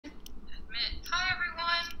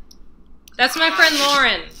That's my friend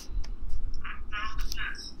Lauren.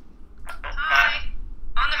 Hi.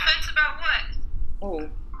 On the fence about what? Oh.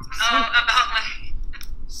 About my...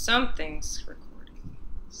 Something's recording.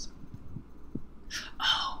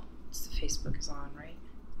 Oh, it's the Facebook is on, right?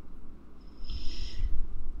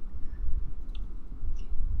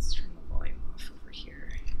 Let's turn the volume off over here.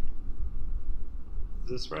 Is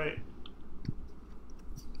this right?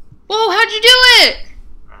 Whoa, how'd you do it?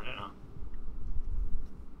 I don't know.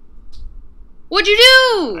 What'd you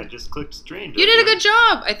do? I just clicked stream. You did a good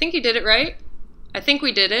job. I think you did it right. I think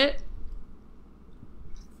we did it.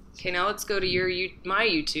 Okay, now let's go to my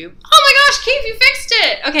YouTube. Oh my gosh, Keith, you fixed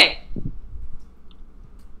it! Okay.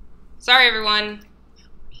 Sorry, everyone.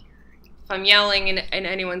 If I'm yelling in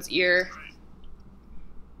anyone's ear.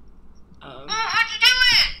 Oh, how'd you do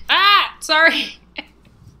it? Ah! Sorry.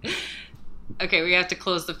 Okay, we have to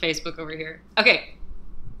close the Facebook over here. Okay.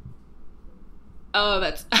 Oh,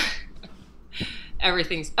 that's...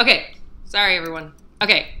 Everything's... Okay. Sorry, everyone.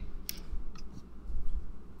 Okay.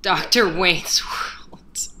 Dr. Wayne's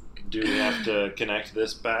World. Do we have to connect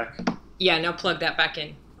this back? Yeah, now plug that back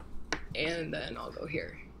in. And then I'll go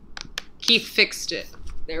here. Keith fixed it.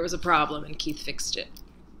 There was a problem and Keith fixed it.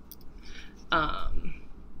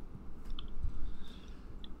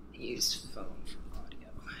 Use phone for audio.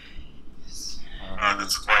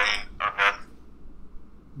 It's Wayne. Okay.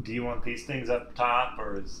 Do you want these things up top,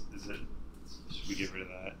 or is it... Should we get rid of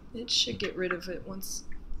that? It should get rid of it once...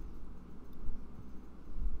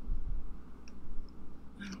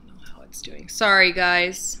 I don't know how it's doing. Sorry,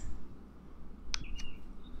 guys.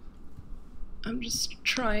 I'm just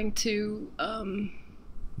trying to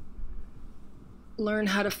learn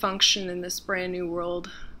how to function in this brand new world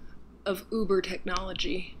of Uber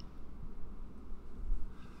technology.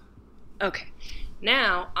 Okay,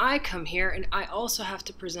 now I come here and I also have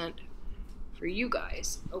to present for you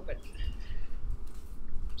guys. Open.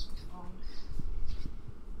 Where's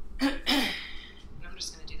my phone? And I'm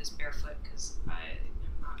just gonna do this barefoot because I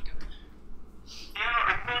am not gonna.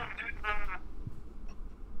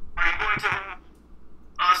 Are you going to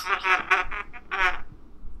us looking at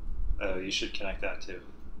Oh, you should connect that too.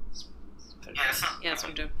 Yes. Yeah, that's what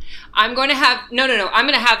I'm doing. I'm going to have no. I'm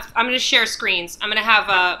going to share screens. I'm going to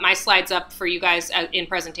have my slides up for you guys in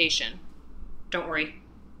presentation. Don't worry.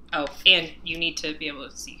 Oh, and you need to be able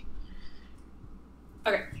to see.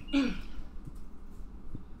 Okay.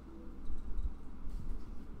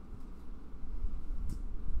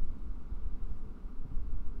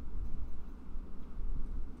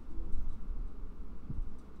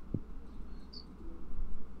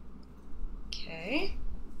 Okay.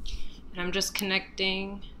 And I'm just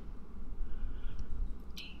connecting.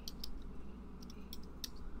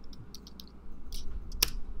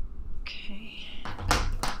 Okay.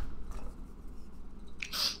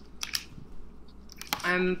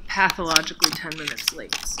 I'm pathologically 10 minutes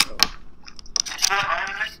late, so.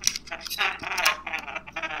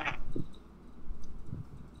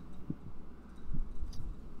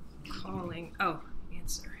 Calling. Oh,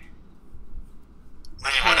 answer.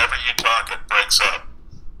 Lee, whenever you talk, it breaks up.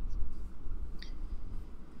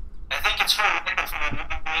 I think it's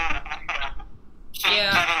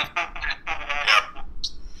Yeah. Yep.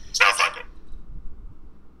 Sounds like it.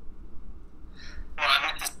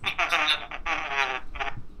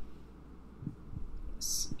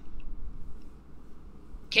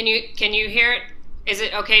 Can you hear it? Is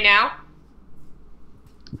it okay now?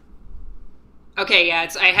 Okay, yeah,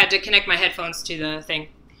 I had to connect my headphones to the thing.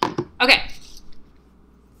 Okay.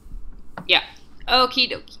 Yeah. Okie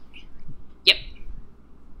dokie. Yep.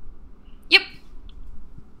 Yep.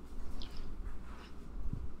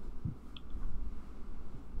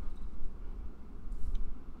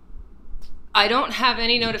 I don't have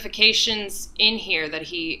any notifications in here that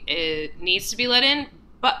he needs to be let in,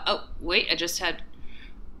 but, oh, wait, I just had,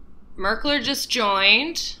 Merkler just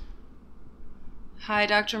joined. Hi,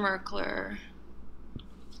 Dr. Merkler.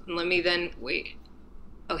 And let me then, wait.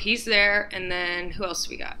 Oh, he's there, and then who else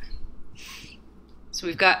we got? So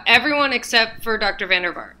we've got everyone except for Dr.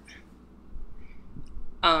 Vandervaart.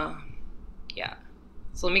 Yeah.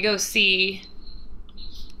 So let me go see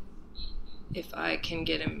if I can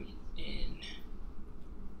get him in.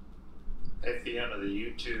 Hey Fiona, the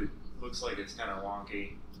YouTube looks like it's kind of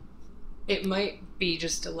wonky. It might be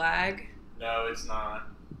just a lag. No, it's not.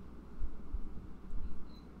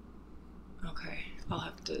 Okay, I'll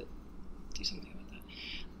have to do something about that.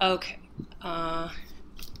 Okay.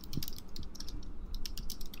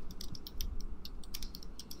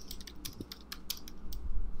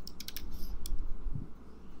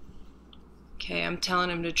 Okay, I'm telling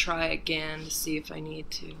him to try again to see if I need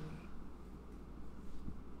to.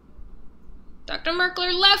 Dr.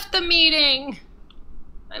 Merkler left the meeting.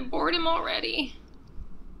 I bored him already.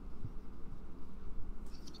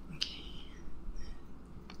 Okay.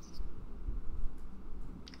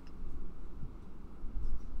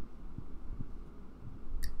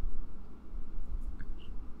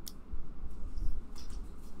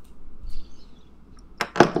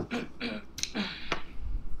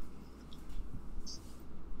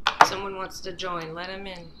 Someone wants to join. Let him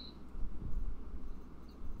in.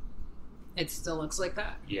 It still looks like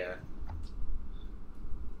that. Yeah.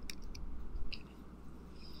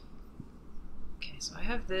 Okay, so I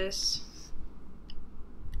have this.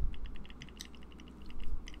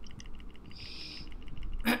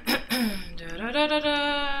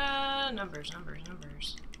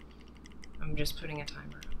 Numbers. I'm just putting a timer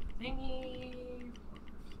on the thingy.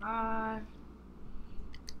 4, 5.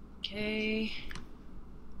 Okay.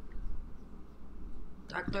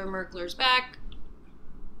 Dr. Merkler's back.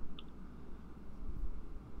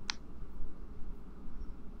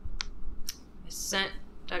 I sent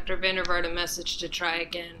Dr. Vandervaart a message to try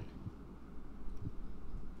again.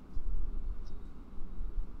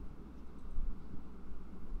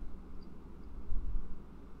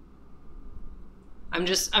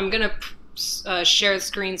 I'm gonna share the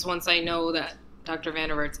screens once I know that Dr.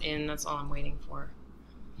 Vandervaart's in. That's all I'm waiting for.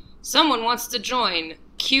 Someone wants to join.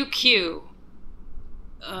 QQ.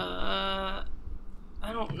 I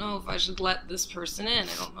don't know if I should let this person in.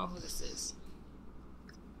 I don't know who this is.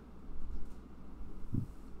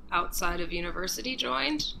 Outside of university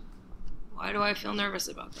joined? Why do I feel nervous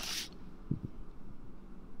about that?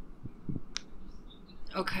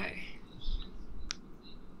 Okay.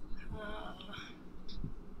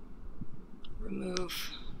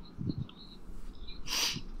 Remove.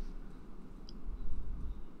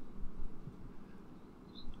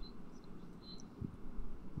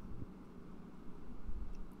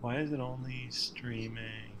 Why is it only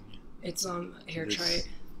streaming? It's on here. This, try it.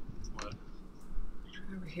 What?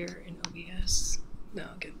 Try over here in OBS. No,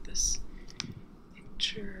 get this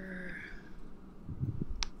picture.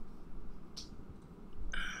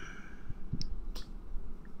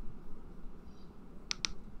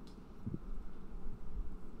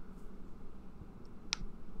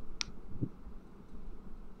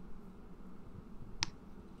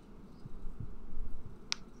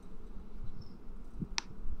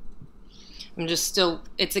 I'm just still,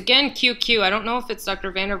 it's again QQ. I don't know if it's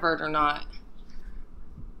Dr. Vandervaart or not.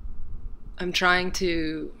 I'm trying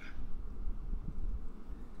to,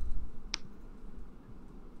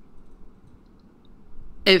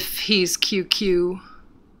 if he's QQ.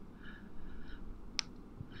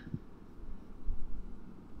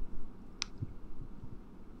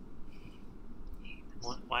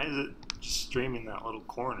 Why is it just streaming that little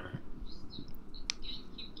corner?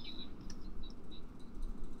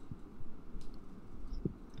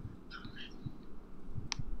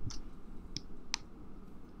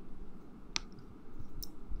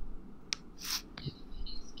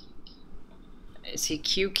 Is he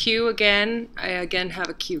QQ again? I again have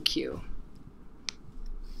a QQ.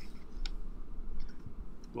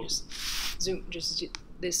 Well, Just zoom,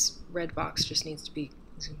 this red box just needs to be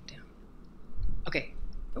zoomed down. Okay.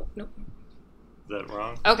 Oh, no. is that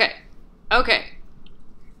wrong? Okay. Okay.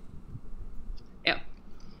 Yep.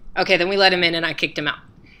 Okay, then we let him in and I kicked him out.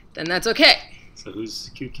 Then that's okay. So who's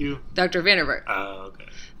QQ? Dr. Vandervaart. Oh, okay.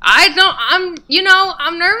 I'm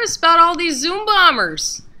nervous about all these Zoom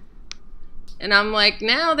bombers. And I'm like,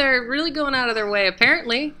 now they're really going out of their way,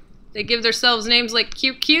 apparently. They give themselves names like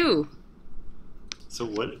QQ. So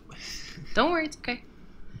what? Don't worry, it's okay.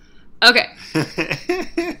 Okay.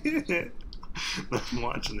 I'm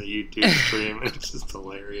watching the YouTube stream. It's just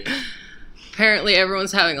hilarious. Apparently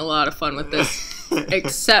everyone's having a lot of fun with this,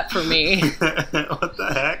 except for me. What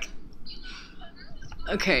the heck?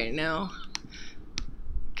 Okay, now.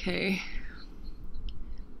 Okay.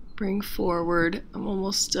 Bring forward. I'm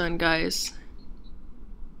almost done, guys.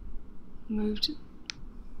 Move to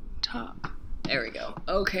top. There we go.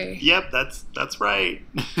 Okay. Yep, that's right.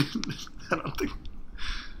 I don't think.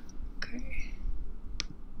 Okay.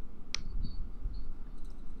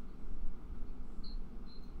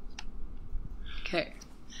 Okay.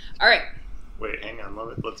 All right. Wait, hang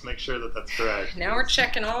on. Let's make sure that that's correct. Now we're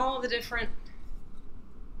checking all the different.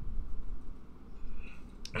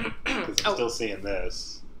 Because I'm still seeing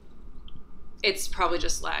this. It's probably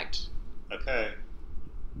just lagged. Okay.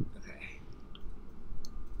 Okay.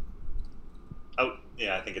 Oh,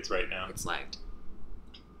 yeah, I think it's right now. It's lagged.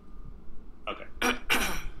 Okay.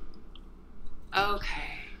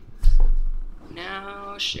 Okay.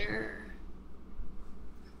 Now share.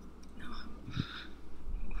 No.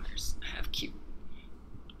 I have Q.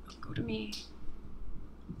 Go to me.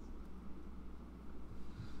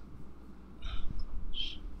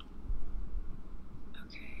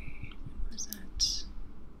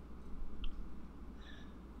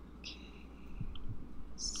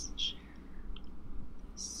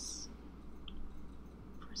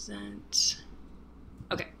 Present.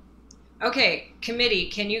 Okay. Okay, committee,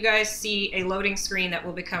 can you guys see a loading screen that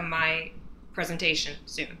will become my presentation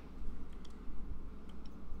soon?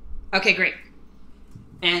 Okay, great.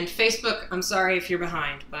 And Facebook, I'm sorry if you're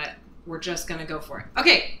behind, but we're just gonna go for it.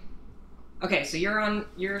 Okay. Okay, so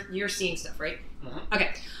you're seeing stuff, right? Okay.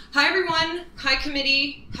 Hi everyone. Hi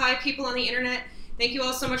committee. Hi people on the internet. Thank you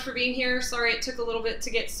all so much for being here. Sorry it took a little bit to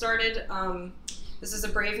get started. This is a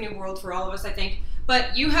brave new world for all of us, I think.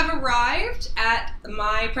 But you have arrived at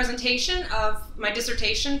my presentation of my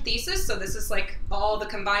dissertation thesis. So this is like all the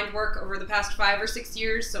combined work over the past 5 or 6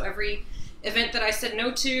 years. So every event that I said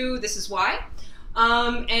no to, this is why.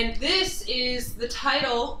 And this is the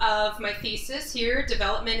title of my thesis here,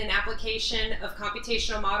 Development and Application of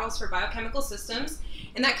Computational Models for Biochemical Systems.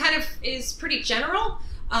 And that kind of is pretty general.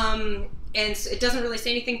 And it doesn't really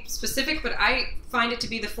say anything specific, but I find it to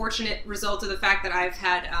be the fortunate result of the fact that I've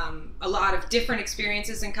had a lot of different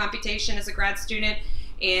experiences in computation as a grad student.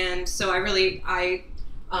 And so I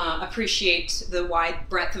appreciate the wide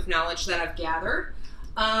breadth of knowledge that I've gathered.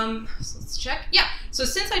 So let's check. Yeah, so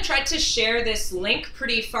since I tried to share this link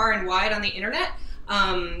pretty far and wide on the internet,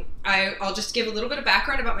 I'll just give a little bit of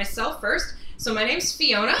background about myself first. So my name's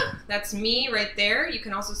Fiona. That's me right there. You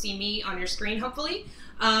can also see me on your screen, hopefully.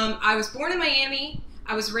 I was born in Miami.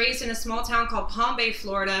 I was raised in a small town called Palm Bay,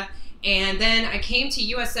 Florida. And then I came to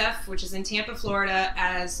USF, which is in Tampa, Florida,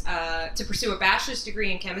 as to pursue a bachelor's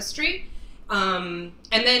degree in chemistry. And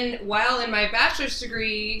then while in my bachelor's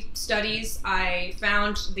degree studies, I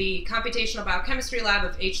found the computational biochemistry lab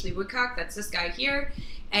of H. Lee Woodcock. That's this guy here.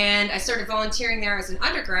 And I started volunteering there as an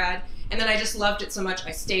undergrad. And then I just loved it so much,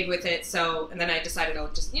 I stayed with it. And then I decided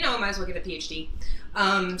I'll just, might as well get a PhD.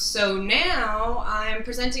 So now I'm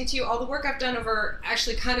presenting to you all the work I've done over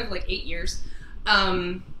actually kind of like 8 years.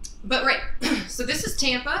 But right, so this is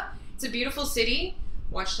Tampa. It's a beautiful city.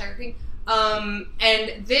 Watch Tiger King.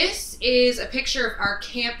 And this is a picture of our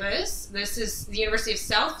campus. This is the University of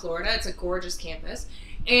South Florida. It's a gorgeous campus.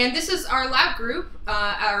 And this is our lab group,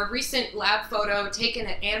 our recent lab photo taken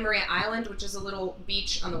at Anna Maria Island, which is a little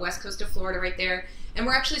beach on the west coast of Florida right there. And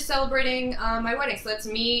we're actually celebrating my wedding. So that's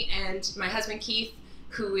me and my husband Keith,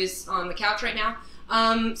 who is on the couch right now.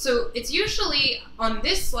 So it's usually on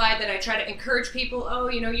this slide that I try to encourage people, oh,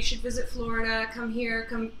 you should visit Florida, come here,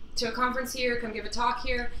 come to a conference here, come give a talk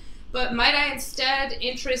here. But might I instead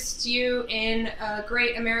interest you in a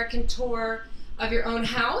great American tour of your own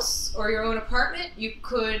house or your own apartment? You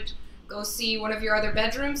could go see one of your other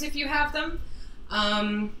bedrooms if you have them.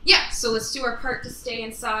 Yeah, so let's do our part to stay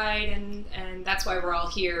inside, and that's why we're all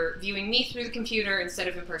here viewing me through the computer instead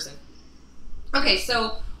of in person. Okay,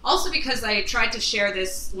 so also because I tried to share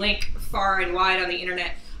this link far and wide on the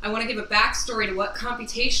internet, I want to give a backstory to what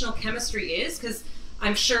computational chemistry is, because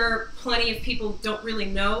I'm sure plenty of people don't really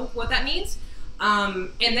know what that means. And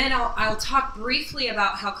then I'll talk briefly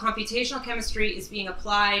about how computational chemistry is being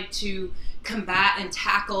applied to combat and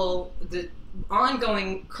tackle the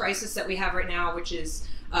ongoing crisis that we have right now, which is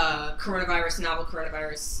novel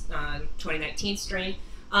coronavirus 2019 strain.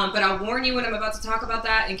 But I'll warn you when I'm about to talk about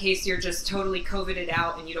that in case you're just totally COVIDed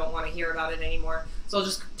out and you don't want to hear about it anymore. So I'll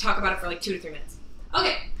just talk about it for like 2 to 3 minutes.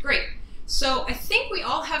 Okay, great. So I think we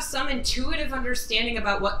all have some intuitive understanding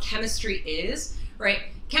about what chemistry is, right?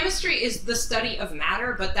 Chemistry is the study of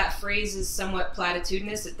matter, but that phrase is somewhat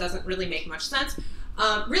platitudinous. It doesn't really make much sense.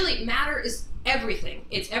 Really, matter is everything.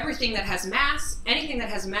 It's everything that has mass. Anything that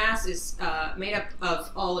has mass is made up of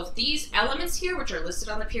all of these elements here, which are listed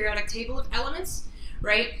on the periodic table of elements,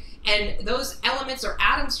 right? And those elements or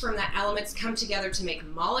atoms from that elements come together to make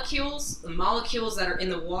molecules. The molecules that are in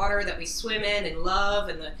the water that we swim in and love,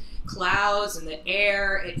 and the clouds and the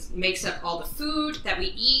air. It makes up all the food that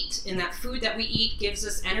we eat, and that food that we eat gives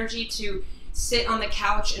us energy to sit on the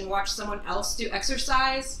couch and watch someone else do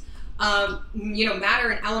exercise. Matter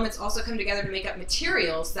and elements also come together to make up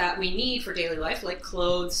materials that we need for daily life, like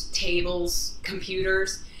clothes, tables,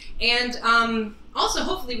 computers. And also,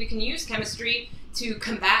 hopefully, we can use chemistry to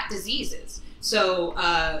combat diseases. So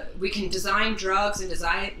we can design drugs and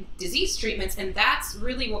design disease treatments, and that's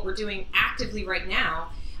really what we're doing actively right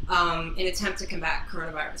now in attempt to combat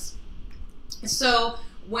coronavirus. So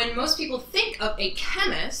when most people think of a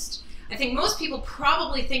chemist, I think most people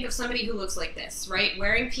probably think of somebody who looks like this, right?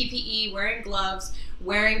 Wearing PPE, wearing gloves,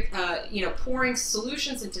 pouring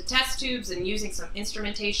solutions into test tubes and using some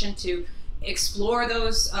instrumentation to explore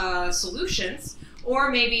those solutions.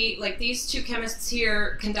 Or maybe like these two chemists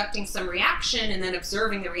here conducting some reaction and then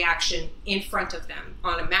observing the reaction in front of them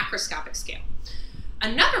on a macroscopic scale.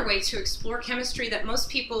 Another way to explore chemistry that most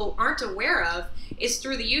people aren't aware of is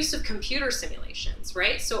through the use of computer simulations,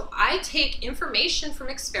 right? So I take information from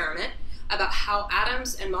experiment about how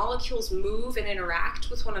atoms and molecules move and interact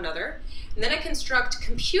with one another, and then I construct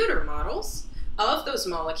computer models of those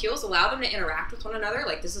molecules, allow them to interact with one another,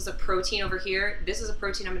 like this is a protein over here, this is a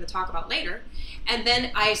protein I'm going to talk about later, and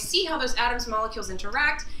then I see how those atoms and molecules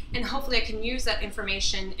interact, and hopefully I can use that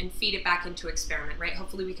information and feed it back into experiment, right?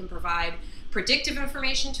 Hopefully we can provide predictive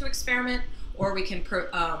information to experiment, or we can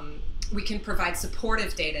provide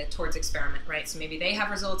supportive data towards experiment, right? So maybe they have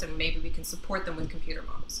results and maybe we can support them with computer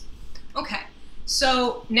models. Okay,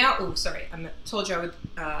 so now, oh, sorry, I told you I would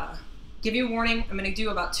give you a warning. I'm going to do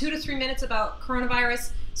about 2 to 3 minutes about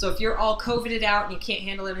coronavirus. So if you're all COVIDed out and you can't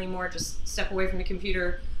handle it anymore, just step away from the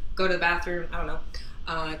computer, go to the bathroom, I don't know.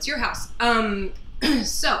 It's your house.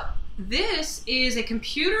 So this is a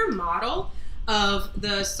computer model of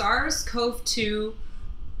the SARS-CoV-2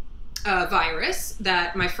 virus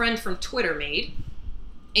that my friend from Twitter made.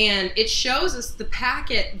 And it shows us the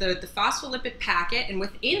packet, the phospholipid packet, and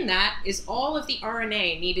within that is all of the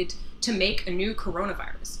RNA needed to make a new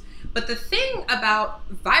coronavirus. But the thing about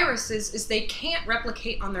viruses is they can't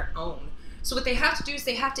replicate on their own. So what they have to do is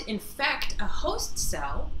they have to infect a host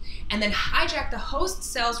cell and then hijack the host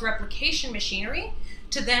cell's replication machinery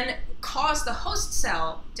to then cause the host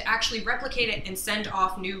cell to actually replicate it and send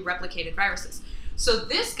off new replicated viruses. So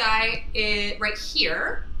this guy is right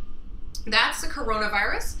here, that's the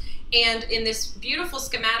coronavirus. And in this beautiful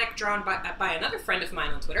schematic drawn by another friend of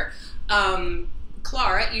mine on Twitter,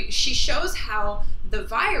 Clara, she shows how the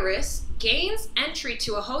virus gains entry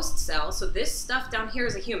to a host cell. So this stuff down here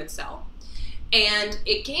is a human cell. And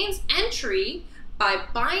it gains entry by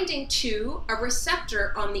binding to a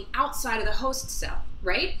receptor on the outside of the host cell,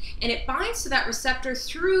 right? And it binds to that receptor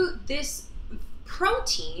through this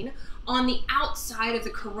protein on the outside of the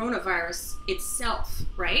coronavirus itself,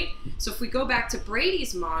 right? So if we go back to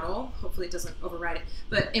Brady's model, hopefully it doesn't override it,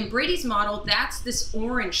 but in Brady's model, that's this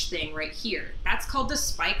orange thing right here. That's called the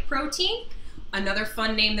spike protein. Another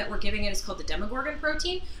fun name that we're giving it is called the Demogorgon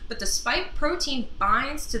protein, but the spike protein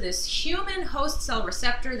binds to this human host cell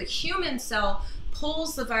receptor. The human cell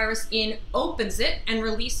pulls the virus in, opens it, and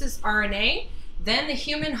releases RNA. Then the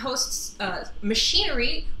human host's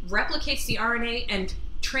machinery replicates the RNA and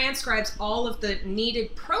transcribes all of the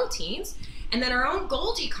needed proteins, and then our own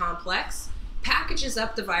Golgi complex packages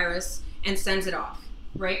up the virus and sends it off,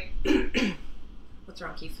 right? What's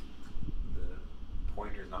wrong, Keith? The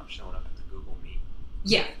pointer's not showing up at the Google Meet.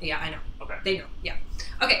 Yeah, I know. Okay. They know, yeah.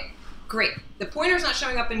 Okay, great. The pointer's not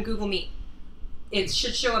showing up in Google Meet. It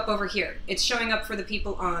should show up over here. It's showing up for the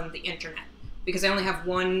people on the internet because I only have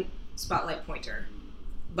one spotlight pointer.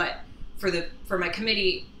 But for my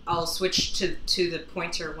committee, I'll switch to the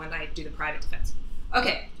pointer when I do the private defense.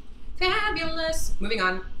 Okay, fabulous. Moving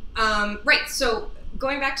on. Right, so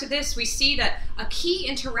going back to this, we see that a key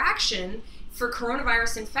interaction for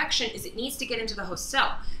coronavirus infection is it needs to get into the host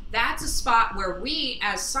cell. That's a spot where we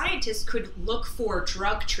as scientists could look for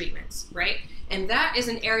drug treatments, right? And that is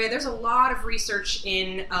an area, there's a lot of research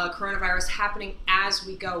in coronavirus happening as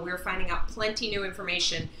we go. We're finding out plenty new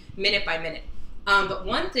information minute by minute. But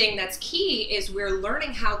one thing that's key is we're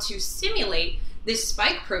learning how to simulate this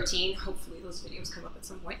spike protein. Hopefully those videos come up at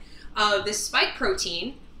some point. This spike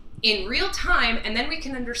protein in real time, and then we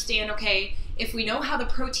can understand, okay, if we know how the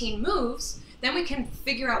protein moves, then we can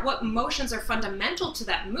figure out what motions are fundamental to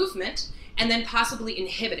that movement and then possibly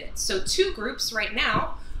inhibit it. So two groups right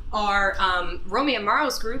now are Romy and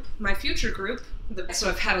Maro's group, my future group. So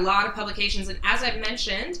I've had a lot of publications, and as I've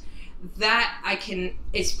mentioned, that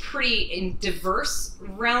is pretty in diverse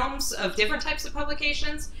realms of different types of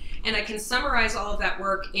publications, and I can summarize all of that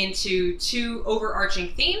work into two overarching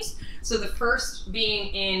themes. So the first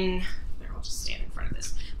being in, there, I'll just stand in front of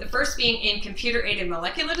this. The first being in computer-aided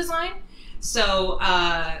molecular design. So,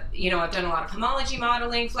 you know, I've done a lot of homology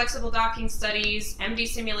modeling, flexible docking studies, MD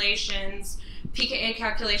simulations, pKa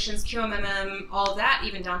calculations, QMMM, all of that,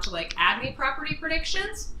 even down to like ADME property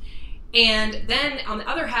predictions. And then on the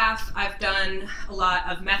other half, I've done a lot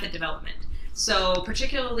of method development. So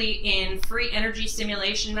particularly in free energy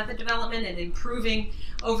simulation method development and improving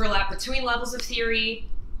overlap between levels of theory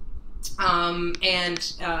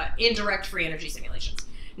and indirect free energy simulations.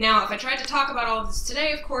 Now, if I tried to talk about all of this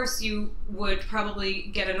today, of course, you would probably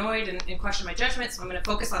get annoyed and question my judgment. So I'm going to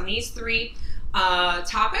focus on these three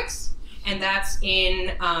topics. And that's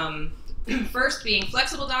in first being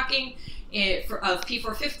flexible docking of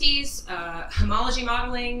P450s, homology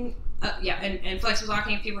modeling, and flexible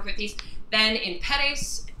locking in P450s, then in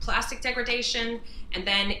PETase, plastic degradation, and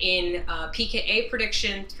then in pKa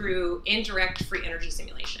prediction through indirect free energy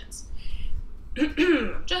simulations.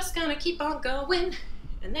 I'm just gonna keep on going,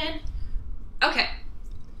 and then, okay,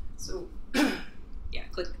 so, yeah,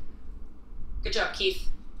 click. Good job, Keith.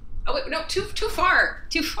 Oh wait, no, too far.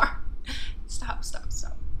 Stop.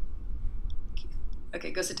 Keith.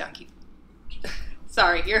 Okay, go sit down, Keith.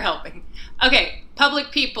 Sorry, you're helping. Okay,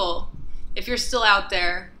 public people, if you're still out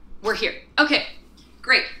there, we're here. Okay,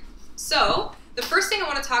 great. So the first thing I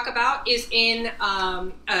want to talk about is in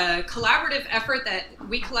a collaborative effort that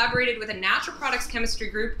we collaborated with a natural products chemistry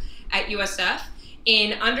group at USF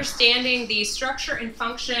in understanding the structure and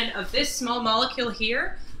function of this small molecule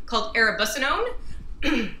here called arabucinone.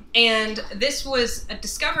 And this was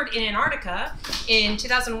discovered in Antarctica in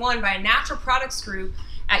 2001 by a natural products group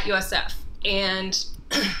at USF. And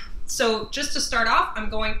so just to start off, I'm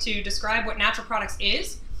going to describe what natural products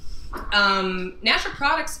is. Natural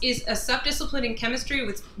products is a subdiscipline in chemistry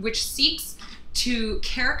which seeks to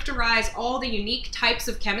characterize all the unique types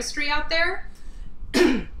of chemistry out there.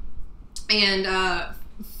 And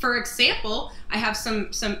for example, I have some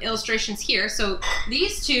illustrations here. So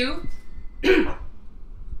these two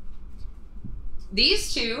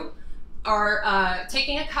are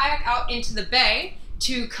taking a kayak out into the bay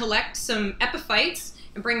to collect some epiphytes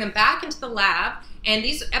and bring them back into the lab. And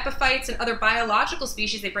these epiphytes and other biological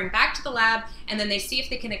species they bring back to the lab, and then they see if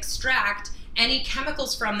they can extract any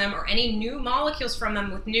chemicals from them or any new molecules from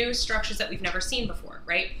them with new structures that we've never seen before,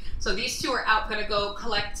 right? So these two are out going to go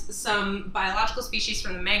collect some biological species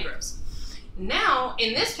from the mangroves. Now,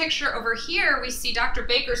 in this picture over here, we see Dr.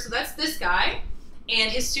 Baker, so that's this guy,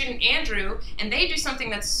 and his student Andrew, and they do something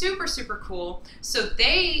that's super, super cool. So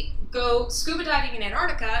they go scuba diving in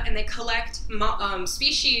Antarctica and they collect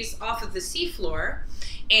species off of the seafloor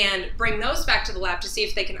and bring those back to the lab to see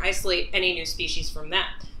if they can isolate any new species from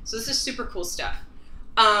that. So this is super cool stuff.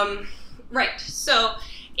 Right, so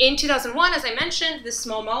in 2001, as I mentioned, this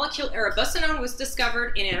small molecule arabucinone was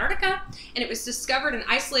discovered in Antarctica, and it was discovered and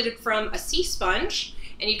isolated from a sea sponge,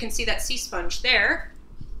 and you can see that sea sponge there.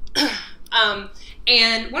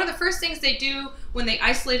 And one of the first things they do when they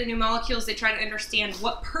isolate a new molecule is they try to understand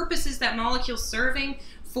what purpose is that molecule serving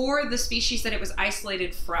for the species that it was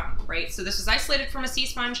isolated from, right? So this was isolated from a sea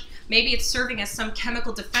sponge. Maybe it's serving as some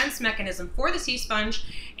chemical defense mechanism for the sea sponge,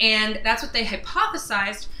 and that's what they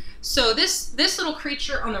hypothesized. So this little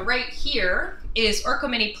creature on the right here is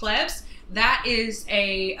Orchomini plebs. That is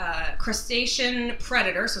a crustacean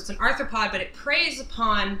predator, so it's an arthropod, but it preys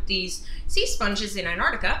upon these sea sponges in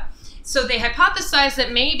Antarctica. So they hypothesized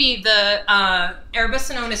that maybe the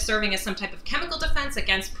arabucinone is serving as some type of chemical defense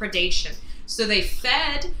against predation. So they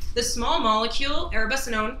fed the small molecule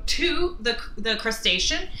arabucinone to the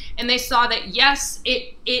crustacean, and they saw that yes,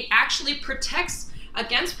 it actually protects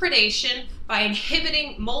against predation by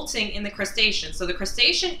inhibiting molting in the crustacean. So the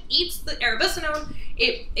crustacean eats the arabucinone,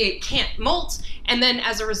 it can't molt, and then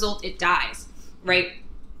as a result it dies, right?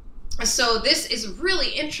 So this is really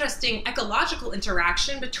interesting ecological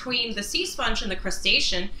interaction between the sea sponge and the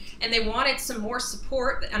crustacean, and they wanted some more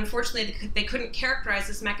support. Unfortunately, they couldn't characterize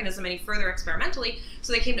this mechanism any further experimentally,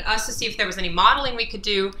 so they came to us to see if there was any modeling we could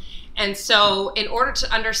do. And so in order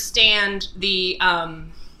to understand the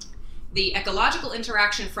ecological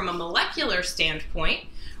interaction from a molecular standpoint,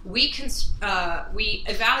 we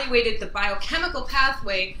evaluated the biochemical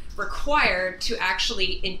pathway required to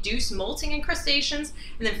actually induce molting in crustaceans,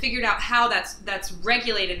 and then figured out how that's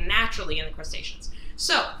regulated naturally in the crustaceans.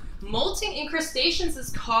 So molting in crustaceans is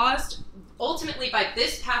caused ultimately by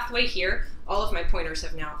this pathway here. All of my pointers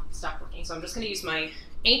have now stopped working, so I'm just going to use my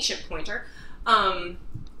ancient pointer.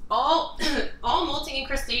 All molting in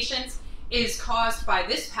crustaceans is caused by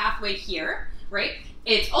this pathway here, right?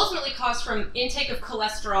 It's ultimately caused from intake of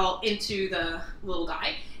cholesterol into the little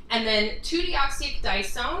guy. And then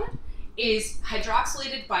 2-deoxyecdysone is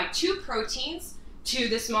hydroxylated by 2 proteins to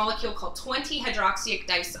this molecule called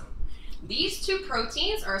 20-hydroxyecdysone. These 2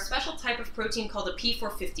 proteins are a special type of protein called a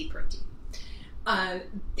P450 protein.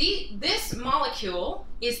 This molecule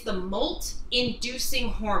is the molt-inducing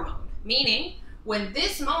hormone, meaning when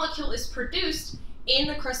this molecule is produced in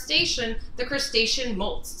the crustacean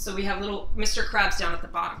molts. So we have little Mr. Krabs down at the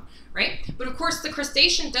bottom, right? But of course, the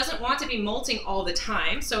crustacean doesn't want to be molting all the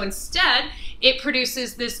time, so instead, it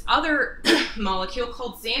produces this other molecule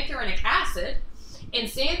called xanthurenic acid, and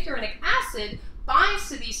xanthurenic acid binds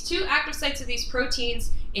to these 2 active sites of these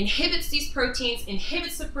proteins inhibits these proteins,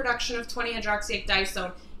 inhibits the production of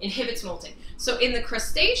 20-hydroxyecdysone, inhibits molting. So in the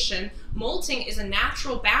crustacean, molting is a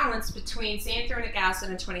natural balance between xanthurenic acid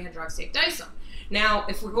and 20-hydroxyecdysone. Now,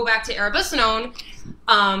 if we go back to arabicinone,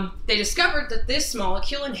 they discovered that this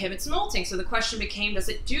molecule inhibits molting. So the question became, does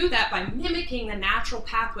it do that by mimicking the natural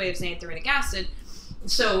pathway of xanthurenic acid?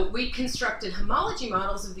 So we constructed homology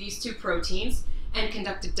models of these two proteins and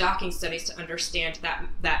conducted docking studies to understand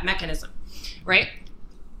that mechanism, right?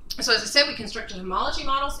 So as I said, we constructed homology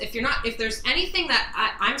models. If there's anything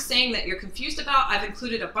that I'm saying that you're confused about, I've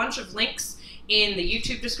included a bunch of links in the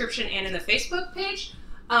YouTube description and in the Facebook page.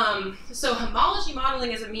 So homology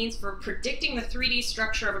modeling is a means for predicting the 3D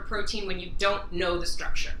structure of a protein when you don't know the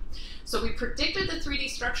structure. So we predicted the 3D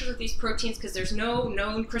structures of these proteins because there's no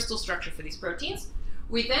known crystal structure for these proteins.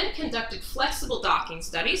 We then conducted flexible docking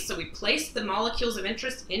studies, so we placed the molecules of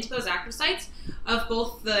interest into those active sites of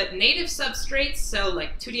both the native substrates, so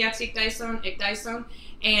like 2-deoxyecdysone, ecdysone,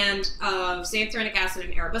 and xanthurenic acid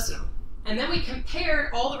and arabicinone. And then we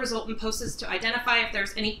compared all the resultant poses to identify if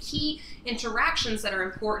there's any key interactions that are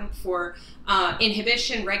important for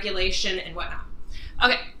inhibition, regulation, and whatnot.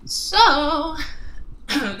 Okay, so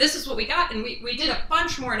this is what we got, and we did a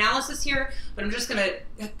bunch more analysis here, but I'm just going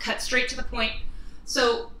to cut straight to the point.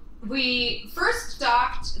 So we first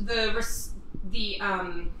docked the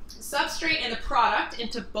substrate and the product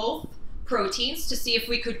into both proteins to see if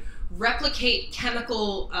we could replicate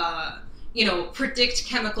chemical, predict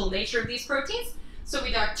chemical nature of these proteins. So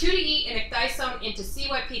we docked 2-DE and ecdysone into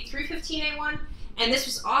CYP315A1, and this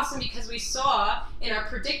was awesome because we saw in our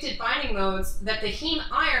predicted binding modes that the heme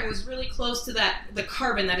iron was really close to the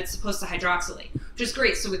carbon that it's supposed to hydroxylate, which is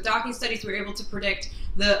great. So with docking studies, we were able to predict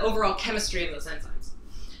the overall chemistry of those enzymes.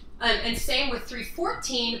 And same with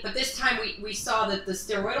 314, but this time we saw that the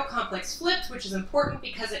steroidal complex flipped, which is important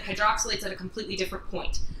because it hydroxylates at a completely different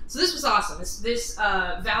point. So this was awesome. This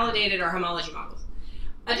validated our homology models.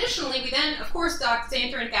 Additionally, we then, of course, docked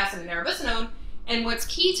xanthurenic acid and arabicinone, and what's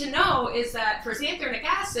key to know is that for xanthurenic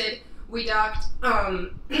acid, we got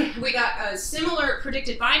similar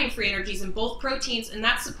predicted binding free energies in both proteins, and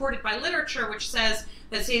that's supported by literature which says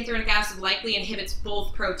that xanthurenic acid likely inhibits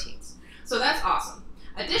both proteins. So that's awesome.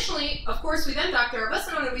 Additionally, of course, we then docked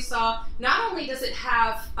arabicinone, and we saw not only does it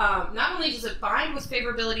bind with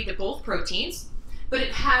favorability to both proteins, but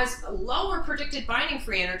it has a lower predicted binding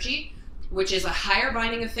free energy, which is a higher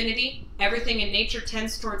binding affinity. Everything in nature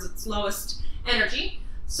tends towards its lowest energy.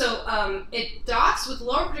 So it docks with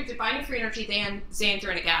lower predicted binding free energy than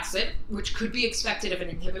xanthurenic acid, which could be expected of an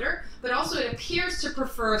inhibitor, but also it appears to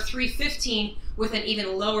prefer 315 with an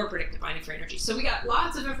even lower predicted binding free energy. So we got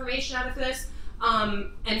lots of information out of this.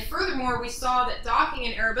 And furthermore, we saw that docking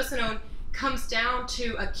in arabicinone comes down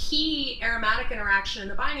to a key aromatic interaction in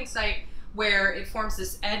the binding site where it forms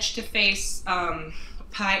this edge-to-face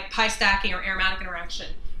pi stacking or aromatic interaction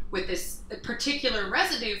with this particular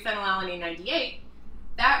residue, phenylalanine 98.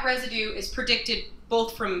 That residue is predicted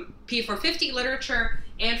both from P450 literature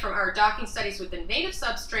and from our docking studies with the native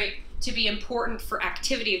substrate to be important for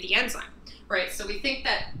activity of the enzyme. Right, so we think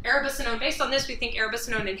that arabicinone, based on this, we think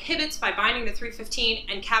arabicinone inhibits by binding to 315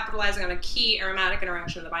 and capitalizing on a key aromatic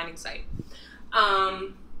interaction in the binding site.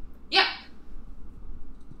 Yeah.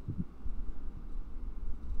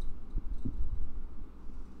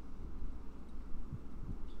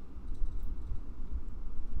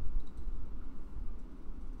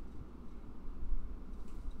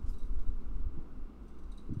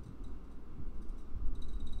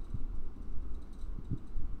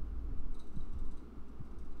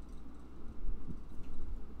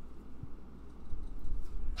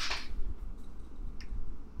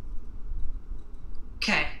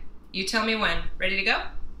 Okay, you tell me when. Ready to go?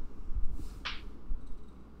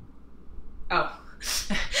 Oh,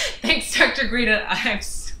 thanks, Dr. Greta.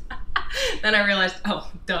 Then I realized,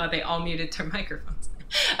 oh, duh, they all muted their microphones.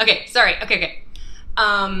 Okay, sorry. Okay.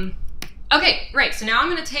 Okay, right. So now I'm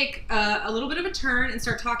going to take a little bit of a turn and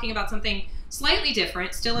start talking about something slightly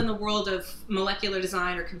different, still in the world of molecular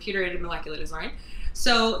design or computer-aided molecular design.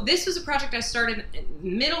 So this was a project I started in the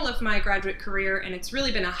middle of my graduate career, and it's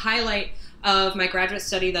really been a highlight of my graduate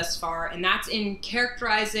study thus far, and that's in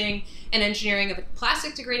characterizing and engineering of a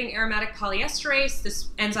plastic degrading aromatic polyesterase. This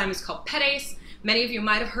enzyme is called PETase. Many of you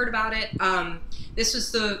might have heard about it. This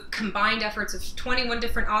was the combined efforts of 21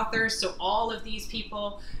 different authors, so all of these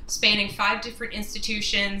people spanning 5 different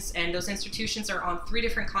institutions, and those institutions are on 3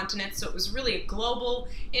 different continents, so it was really a global,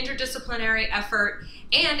 interdisciplinary effort,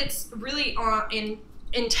 and it's really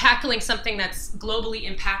in tackling something that's globally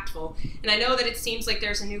impactful. And I know that it seems like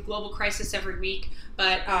there's a new global crisis every week,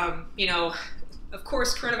 but Of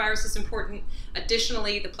course, coronavirus is important.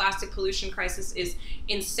 Additionally, the plastic pollution crisis is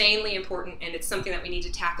insanely important, and it's something that we need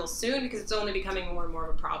to tackle soon because it's only becoming more and more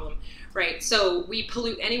of a problem, right? So we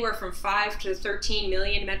pollute anywhere from 5 to 13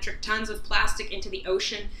 million metric tons of plastic into the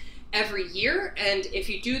ocean every year, and if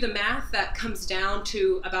you do the math, that comes down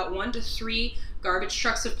to about 1 to 3 garbage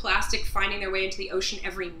trucks of plastic finding their way into the ocean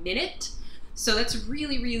every minute. So that's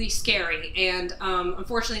really, really scary, and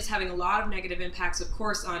unfortunately it's having a lot of negative impacts, of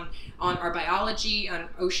course, on our biology, on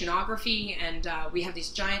oceanography, and we have these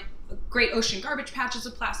giant, great ocean garbage patches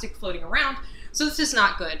of plastic floating around, so this is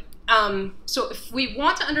not good. So if we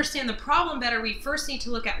want to understand the problem better, we first need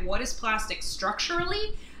to look at what is plastic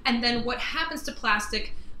structurally, and then what happens to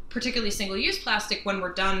plastic, particularly single-use plastic, when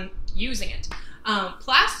we're done using it.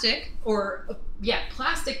 Plastic,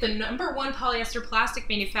 the number one polyester plastic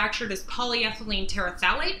manufactured is polyethylene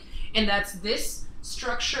terephthalate, and that's this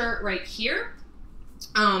structure right here.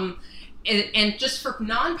 And just for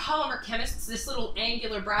non-polymer chemists, this little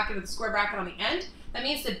angular bracket with a square bracket on the end, that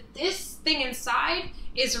means that this thing inside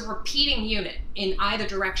is a repeating unit in either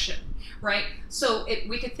direction, right? So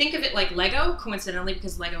we could think of it like Lego, coincidentally,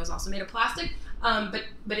 because Lego is also made of plastic.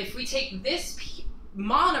 But if we take this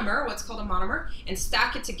monomer, what's called a monomer, and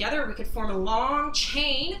stack it together, we could form a long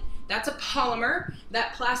chain. That's a polymer.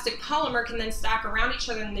 That plastic polymer can then stack around each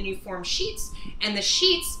other, and then you form sheets, and the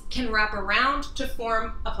sheets can wrap around to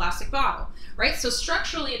form a plastic bottle, right? So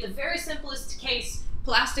structurally, at the very simplest case,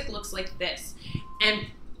 plastic looks like this. And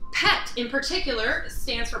PET in particular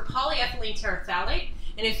stands for polyethylene terephthalate,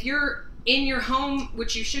 and if you're in your home,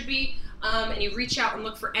 which you should be, and you reach out and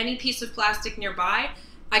look for any piece of plastic nearby,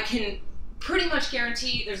 I can pretty much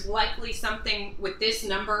guarantee there's likely something with this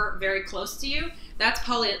number very close to you. That's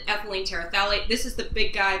polyethylene terephthalate. This is the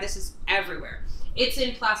big guy. This is everywhere. It's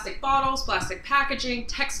in plastic bottles, plastic packaging,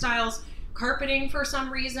 textiles, carpeting for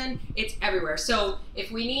some reason. It's everywhere. So if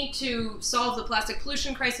we need to solve the plastic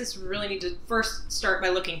pollution crisis, we really need to first start by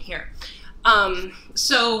looking here.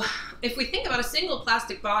 So if we think about a single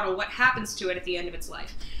plastic bottle, what happens to it at the end of its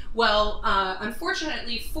life? Well,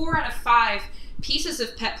 unfortunately, 4 out of 5 pieces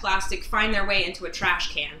of PET plastic find their way into a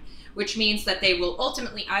trash can, which means that they will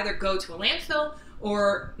ultimately either go to a landfill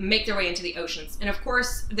or make their way into the oceans. And of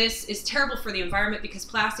course, this is terrible for the environment because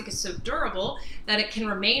plastic is so durable that it can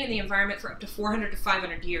remain in the environment for up to 400 to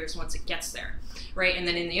 500 years once it gets there, right? And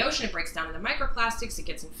then in the ocean, it breaks down into microplastics, it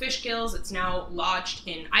gets in fish gills, it's now lodged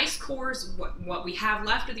in ice cores, what we have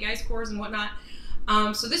left of the ice cores and whatnot.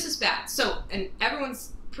 So this is bad. So, and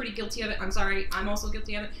everyone's pretty guilty of it. I'm sorry, I'm also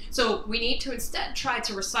guilty of it. So we need to instead try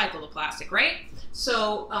to recycle the plastic, right?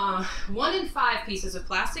 So 1 in 5 pieces of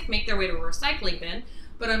plastic make their way to a recycling bin,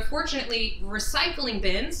 but unfortunately recycling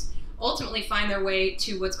bins ultimately find their way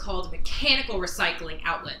to what's called a mechanical recycling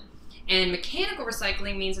outlet. And mechanical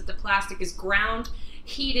recycling means that the plastic is ground,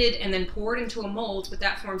 heated, and then poured into a mold, but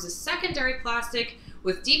that forms a secondary plastic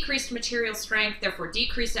with decreased material strength, therefore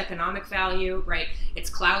decreased economic value, right? It's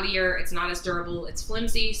cloudier, it's not as durable, it's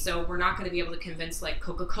flimsy, so we're not going to be able to convince like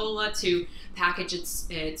Coca-Cola to package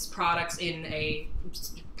its products in a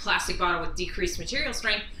plastic bottle with decreased material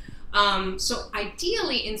strength. So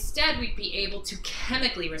ideally, instead, we'd be able to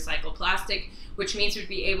chemically recycle plastic, which means we'd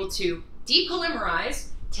be able to depolymerize,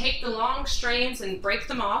 take the long strands and break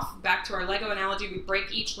them off. Back to our Lego analogy, we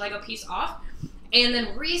break each Lego piece off, and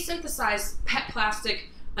then resynthesize PET plastic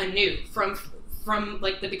anew from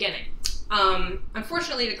like the beginning.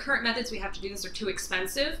 Unfortunately, the current methods we have to do this are too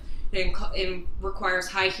expensive. It requires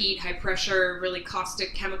high heat, high pressure, really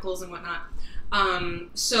caustic chemicals and whatnot.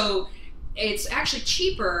 So it's actually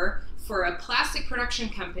cheaper for a plastic production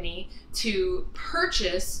company to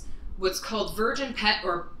purchase what's called virgin PET,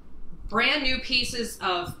 or brand new pieces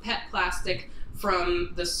of PET plastic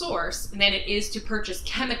from the source, than it is to purchase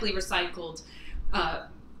chemically recycled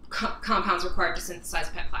compounds required to synthesize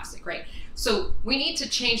PET plastic, right? So we need to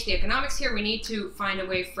change the economics here. We need to find a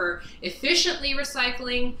way for efficiently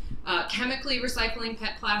recycling, chemically recycling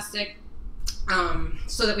PET plastic,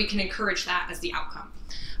 so that we can encourage that as the outcome.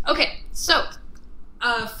 Okay, so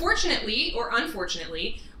fortunately or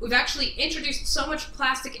unfortunately, we've actually introduced so much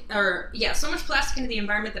plastic, so much plastic into the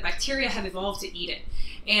environment that bacteria have evolved to eat it.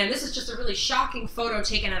 And this is just a really shocking photo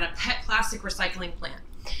taken at a PET plastic recycling plant.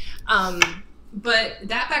 But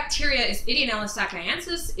that bacteria is Ecdyzoans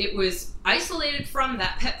sacchaensis. It was isolated from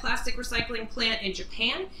that PET plastic recycling plant in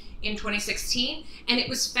Japan in 2016, and it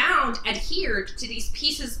was found adhered to these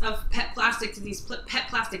pieces of PET plastic, to these PET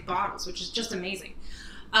plastic bottles, which is just amazing.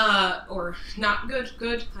 Or not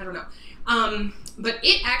good, I don't know. But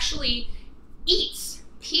it actually eats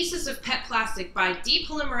pieces of PET plastic by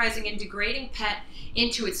depolymerizing and degrading PET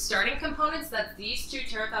into its starting components. That's these two,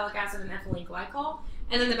 terephthalic acid and ethylene glycol.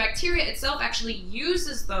 And then the bacteria itself actually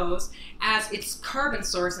uses those as its carbon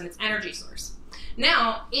source and its energy source.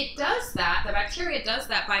 Now, it does that, the bacteria does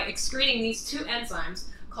that by excreting these two enzymes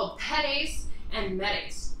called PETase and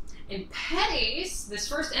METase. And PETase, this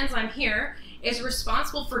first enzyme here, is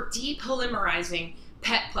responsible for depolymerizing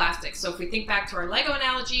PET plastics. So if we think back to our Lego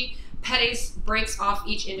analogy, PETase breaks off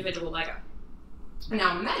each individual Lego.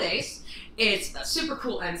 Now METase, it's a super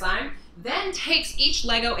cool enzyme, then takes each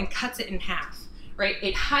Lego and cuts it in half, right?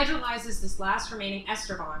 It hydrolyzes this last remaining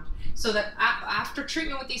ester bond so that after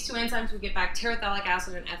treatment with these two enzymes, we get back terephthalic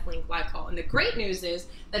acid and ethylene glycol. And the great news is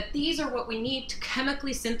that these are what we need to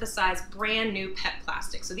chemically synthesize brand new PET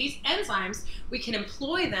plastic. So these enzymes, we can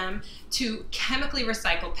employ them to chemically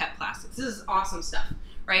recycle PET plastics. This is awesome stuff,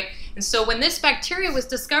 right? And so when this bacteria was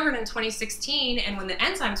discovered in 2016 and when the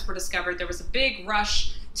enzymes were discovered, there was a big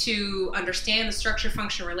rush to understand the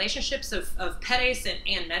structure-function relationships of PETase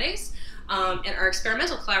and METase. And our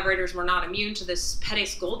experimental collaborators were not immune to this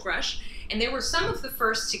PETase gold rush. And they were some of the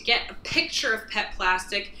first to get a picture of PET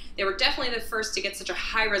plastic. They were definitely the first to get such a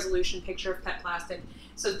high-resolution picture of PET plastic.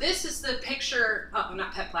 So this is the picture, oh,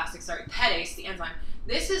 not PET plastic, sorry, PETase, the enzyme.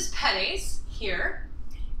 This is PETase here.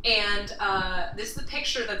 And this is the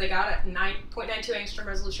picture that they got at 9.92 angstrom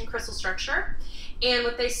resolution crystal structure. And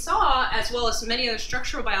what they saw, as well as many other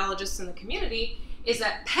structural biologists in the community, is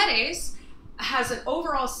that PETase has an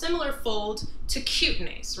overall similar fold to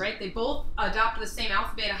cutinase, right? They both adopt the same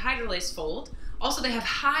alpha-beta hydrolase fold. Also, they have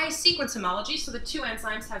high sequence homology, so the two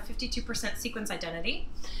enzymes have 52% sequence identity.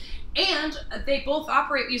 And they both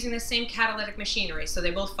operate using the same catalytic machinery. So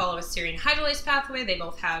they both follow a serine hydrolase pathway. They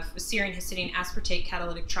both have a serine histidine aspartate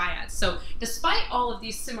catalytic triads. So despite all of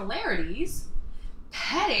these similarities,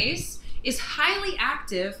 PETase is highly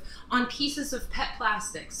active on pieces of PET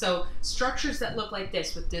plastic. So structures that look like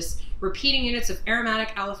this with this repeating units of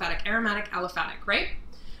aromatic, aliphatic, right?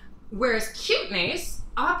 Whereas cutinase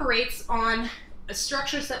operates on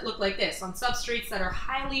structures that look like this, on substrates that are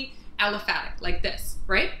highly aliphatic, like this,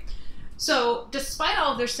 right? So despite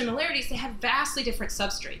all of their similarities, they have vastly different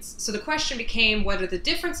substrates. So the question became, what are the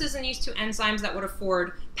differences in these two enzymes that would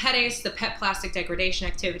afford PETase, the PET plastic degradation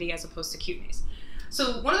activity, as opposed to cutinase?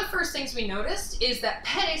 So one of the first things we noticed is that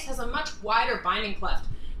PETase has a much wider binding cleft.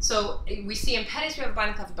 So we see in PETase we have a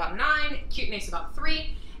binding cleft about 9, cutinase about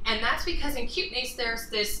 3, and that's because in cutinase there's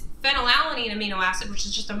this phenylalanine amino acid, which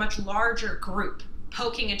is just a much larger group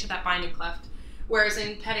poking into that binding cleft, whereas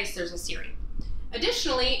in PETase there's a serine.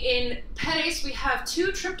 Additionally, in PETase we have 2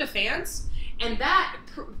 tryptophans, and that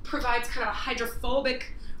provides kind of a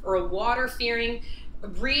hydrophobic or a water-fearing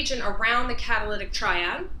region around the catalytic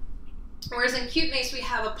triad. Whereas in cutinase, we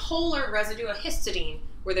have a polar residue, a histidine,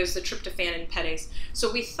 where there's the tryptophan in PETase.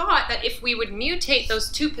 So we thought that if we would mutate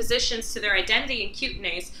those 2 positions to their identity in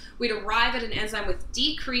cutinase, we'd arrive at an enzyme with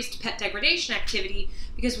decreased PET degradation activity,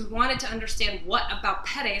 because we wanted to understand what about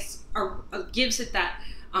PETase gives it that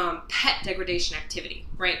PET degradation activity,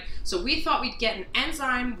 right? So we thought we'd get an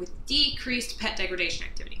enzyme with decreased PET degradation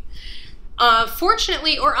activity.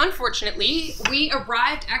 Fortunately or unfortunately, we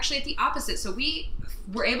arrived actually at the opposite. So we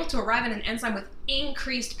were able to arrive at an enzyme with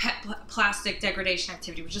increased PET plastic degradation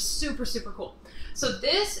activity, which is super, super cool. So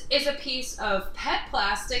this is a piece of PET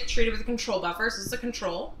plastic treated with a control buffer. So this is a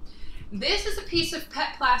control. This is a piece of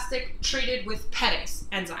PET plastic treated with PETase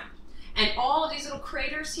enzyme. And all of these little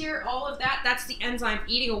craters here, all of that, that's the enzyme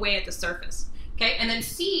eating away at the surface. Okay, and then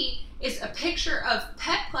C is a picture of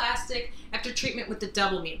PET plastic after treatment with the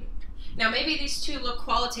double mutant. Now maybe these two look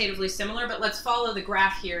qualitatively similar, but let's follow the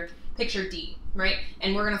graph here, picture D, right?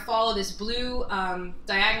 And we're gonna follow this blue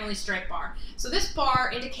diagonally striped bar. So this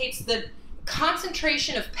bar indicates the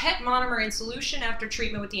concentration of PET monomer in solution after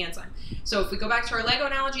treatment with the enzyme. So if we go back to our Lego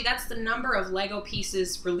analogy, that's the number of Lego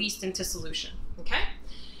pieces released into solution, okay?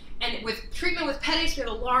 And with treatment with PETase, we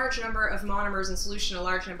have a large number of monomers in solution, a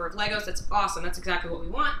large number of Legos. That's awesome. That's exactly what we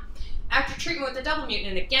want. After treatment with the double mutant,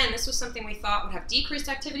 and again, this was something we thought would have decreased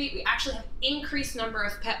activity, we actually have increased number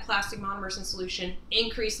of PET plastic monomers in solution,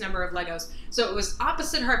 increased number of Legos. So it was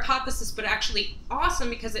opposite hypothesis, but actually awesome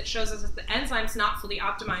because it shows us that the enzyme's not fully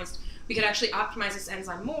optimized. We could actually optimize this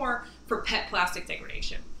enzyme more for PET plastic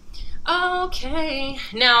degradation. Okay,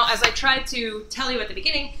 now as I tried to tell you at the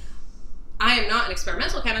beginning, I am not an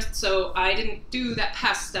experimental chemist, so I didn't do that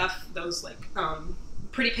past stuff, those like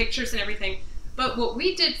pretty pictures and everything. But what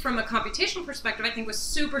we did from a computational perspective, I think was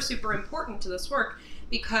super, super important to this work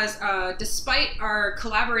because despite our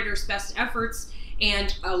collaborators' best efforts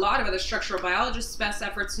and a lot of other structural biologists' best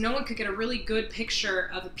efforts, no one could get a really good picture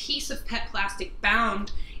of a piece of PET plastic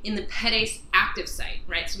bound in the PETase active site,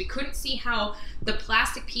 right? So we couldn't see how the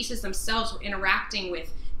plastic pieces themselves were interacting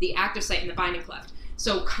with the active site in the binding cleft.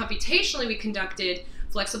 So computationally, we conducted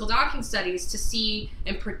flexible docking studies to see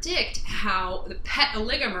and predict how the PET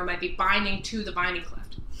oligomer might be binding to the binding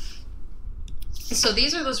cleft. So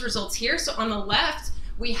these are those results here. So on the left,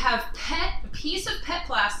 we have a piece of PET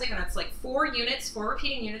plastic, and that's like 4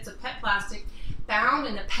 repeating units of PET plastic bound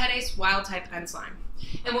in the PETase wild-type enzyme.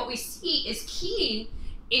 And what we see is key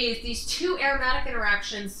is these 2 aromatic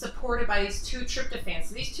interactions supported by these 2 tryptophans.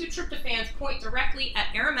 So these 2 tryptophans point directly at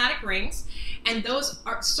aromatic rings, and those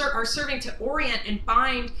are serving to orient and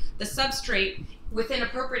bind the substrate within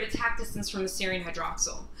appropriate attack distance from the serine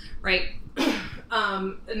hydroxyl, right?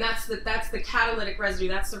 And that's the catalytic residue.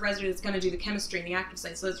 That's the residue that's going to do the chemistry in the active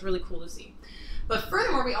site. So that's really cool to see. But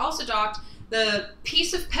furthermore, we also docked the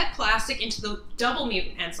piece of PET plastic into the double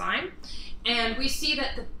mutant enzyme. And we see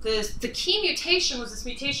that the key mutation was this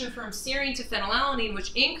mutation from serine to phenylalanine,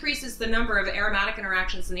 which increases the number of aromatic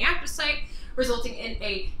interactions in the active site, resulting in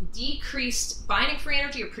a decreased binding free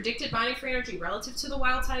energy or predicted binding free energy relative to the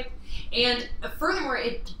wild type. And furthermore,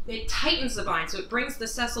 it tightens the bind, so it brings the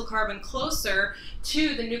sessile carbon closer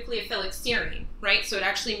to the nucleophilic serine, right? So it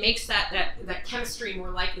actually makes that chemistry more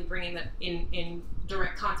likely, bringing that in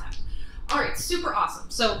direct contact. All right, super awesome.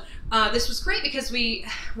 So this was great because we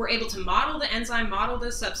were able to model the enzyme, model the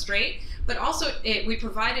substrate, but also we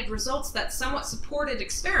provided results that somewhat supported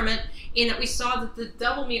experiment in that we saw that the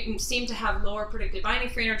double mutant seemed to have lower predicted binding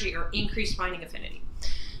free energy or increased binding affinity.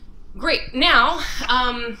 Great. Now,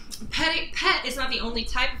 PET is not the only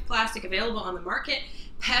type of plastic available on the market.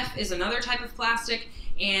 PEF is another type of plastic,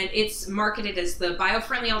 and it's marketed as the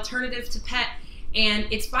biofriendly alternative to PET. And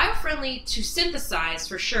it's biofriendly to synthesize,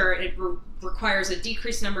 for sure. It requires a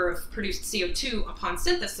decreased number of produced CO2 upon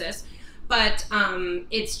synthesis, but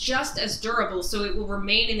it's just as durable, so it will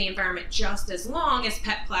remain in the environment just as long as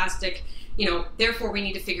PET plastic. Therefore we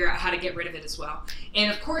need to figure out how to get rid of it as well.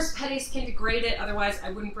 And of course, PETase can degrade it, otherwise I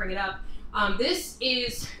wouldn't bring it up. This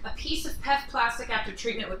is a piece of PEF plastic after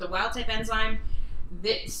treatment with the wild-type enzyme.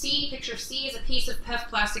 Picture C is a piece of PEF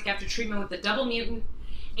plastic after treatment with the double mutant.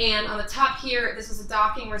 And on the top here, this is a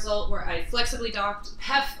docking result where I flexibly docked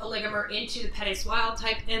PEF oligomer into the PETase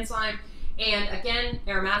wild-type enzyme. And again,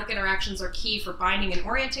 aromatic interactions are key for binding and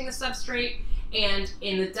orienting the substrate. And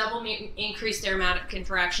in the double mutant, increased aromatic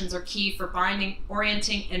interactions are key for binding,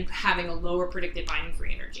 orienting, and having a lower predicted binding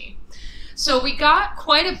free energy. So we got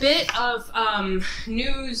quite a bit of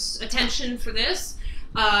news attention for this.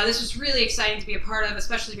 This was really exciting to be a part of,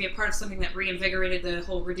 especially to be a part of something that reinvigorated the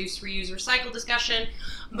whole reduce, reuse, recycle discussion.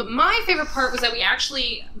 But my favorite part was that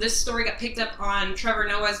this story got picked up on Trevor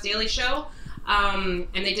Noah's Daily Show, and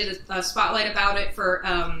they did a spotlight about it for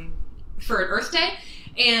an Earth Day.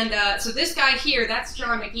 And so this guy here, that's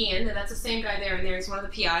John McGeehan, and that's the same guy there, and there he's one of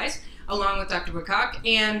the PIs, along with Dr. Woodcock.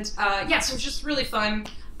 And yeah, so it was just really fun.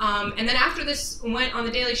 And then after this went on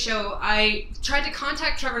the Daily Show, I tried to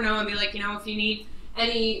contact Trevor Noah and be like, if you need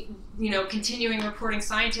any, continuing reporting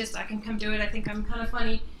scientist, I can come do it. I think I'm kind of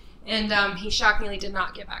funny. And he shockingly did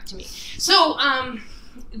not get back to me. So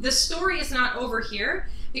the story is not over here,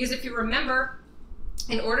 because if you remember,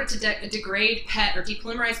 in order to degrade PET or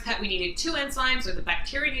depolymerize PET, we needed 2 enzymes, or the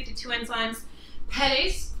bacteria needed 2 enzymes.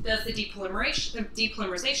 PETase does the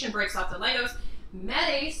depolymerization, breaks off the Legos.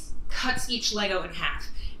 METase cuts each Lego in half.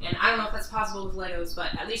 And I don't know if that's possible with Legos,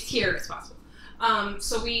 but at least here it's possible.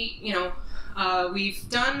 So we, we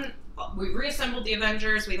reassembled the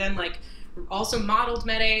Avengers. We then also modeled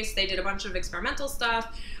METase. They did a bunch of experimental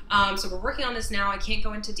stuff. So we're working on this now. I can't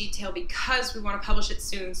go into detail because we want to publish it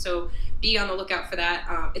soon. So be on the lookout for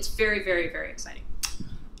that. It's very, very, very exciting.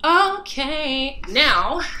 Okay,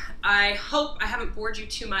 now I hope I haven't bored you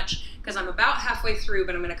too much because I'm about halfway through,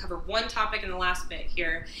 but I'm going to cover one topic in the last bit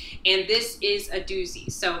here, and this is a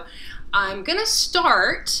doozy. So I'm going to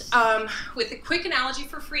start with a quick analogy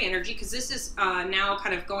for free energy, because this is now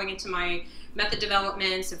kind of going into my method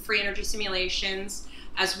developments and free energy simulations,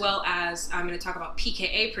 as well as I'm going to talk about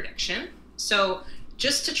pKa prediction. So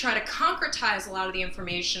just to try to concretize a lot of the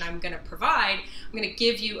information I'm going to provide, I'm going to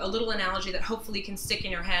give you a little analogy that hopefully can stick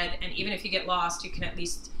in your head, and even if you get lost, you can at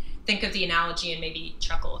least think of the analogy and maybe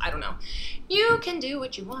chuckle. I don't know. You can do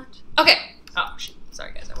what you want. Okay. Oh, shit.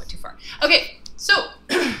 Sorry, guys. I went too far. Okay. So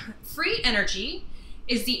free energy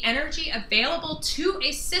is the energy available to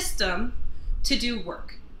a system to do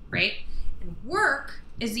work, right? And work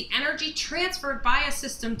is the energy transferred by a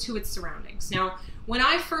system to its surroundings. Now, when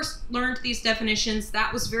I first learned these definitions,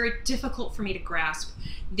 that was very difficult for me to grasp.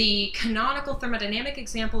 The canonical thermodynamic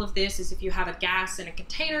example of this is if you have a gas in a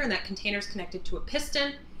container and that container is connected to a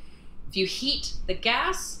piston. If you heat the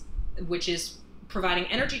gas, which is providing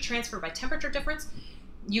energy transfer by temperature difference,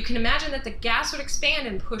 you can imagine that the gas would expand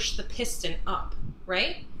and push the piston up,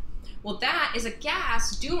 right? Well, that is a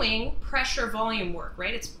gas doing pressure volume work,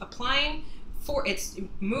 right? It's it's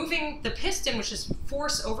moving the piston, which is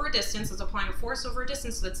force over a distance. It's applying a force over a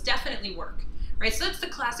distance, so that's definitely work, right? So that's the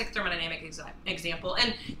classic thermodynamic example.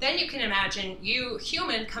 And then you can imagine you,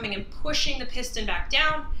 human, coming and pushing the piston back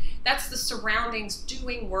down. That's the surroundings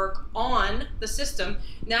doing work on the system.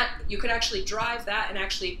 That you could actually drive that, and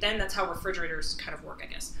actually then that's how refrigerators kind of work,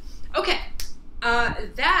 I guess. Okay,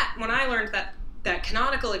 when I learned that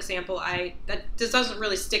canonical example, this doesn't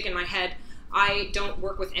really stick in my head. I don't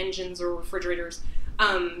work with engines or refrigerators,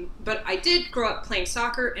 but I did grow up playing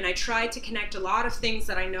soccer, and I tried to connect a lot of things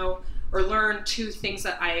that I know or learn to things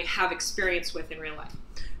that I have experience with in real life.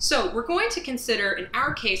 So we're going to consider, in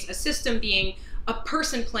our case, a system being a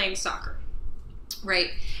person playing soccer, right?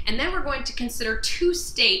 And then we're going to consider two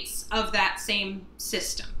states of that same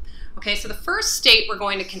system. Okay, so the first state we're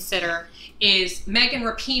going to consider is Megan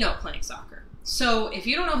Rapinoe playing soccer. So if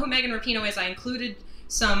you don't know who Megan Rapinoe is, I included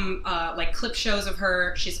some like clip shows of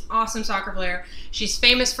her. She's an awesome soccer player. She's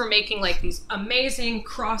famous for making like these amazing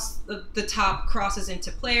cross the top crosses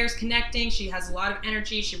into players, connecting. She has a lot of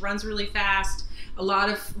energy. She runs really fast. A lot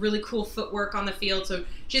of really cool footwork on the field. So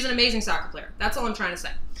she's an amazing soccer player. That's all I'm trying to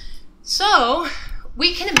say. So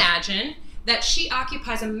we can imagine that she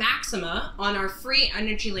occupies a maxima on our free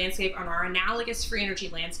energy landscape, on our analogous free energy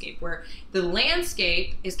landscape, where the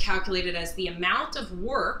landscape is calculated as the amount of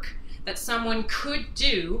work that someone could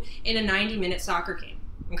do in a 90-minute soccer game,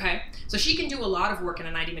 okay? So she can do a lot of work in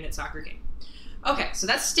a 90-minute soccer game. Okay, so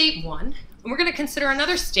that's state one. And we're gonna consider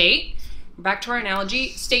another state, back to our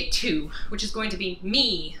analogy, state two, which is going to be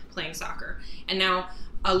me playing soccer. And now,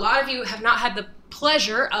 a lot of you have not had the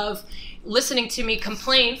pleasure of listening to me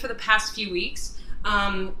complain for the past few weeks,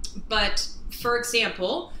 but for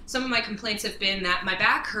example, some of my complaints have been that my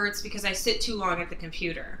back hurts because I sit too long at the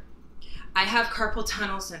computer. I have carpal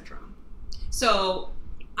tunnel syndrome. So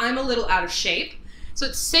I'm a little out of shape. So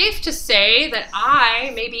it's safe to say that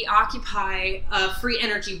I maybe occupy free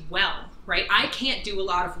energy well, right? I can't do a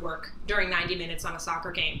lot of work during 90 minutes on a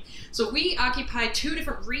soccer game. So we occupy two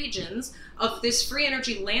different regions of this free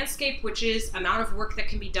energy landscape, which is amount of work that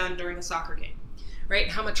can be done during a soccer game, right?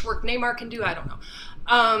 How much work Neymar can do, I don't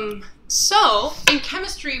know. So in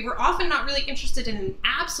chemistry, we're often not really interested in an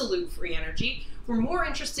absolute free energy. We're more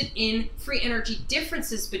interested in free energy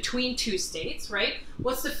differences between two states, right?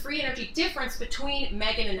 What's the free energy difference between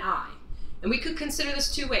Megan and I? And we could consider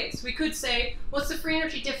this two ways. We could say, what's the free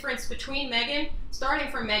energy difference between Megan,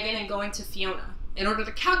 starting from Megan and going to Fiona? In order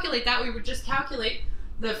to calculate that, we would just calculate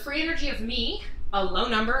the free energy of me, a low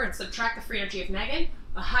number, and subtract the free energy of Megan,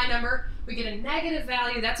 a high number. We get a negative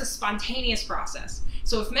value. That's a spontaneous process.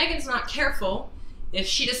 So if Megan's not careful, if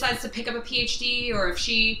she decides to pick up a PhD, or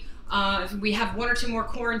if we have one or two more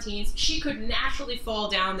quarantines, she could naturally fall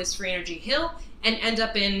down this free energy hill and end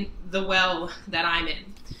up in the well that I'm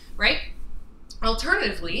in, right?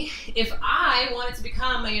 Alternatively, if I wanted to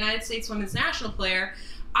become a United States women's national player,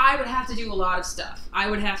 I would have to do a lot of stuff. I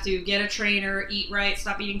would have to get a trainer, eat right,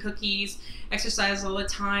 stop eating cookies, exercise all the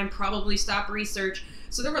time, probably stop research.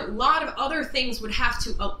 So there were a lot of other things would have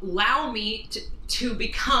to allow me to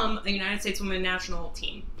become a United States women's national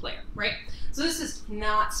team player, right? So this is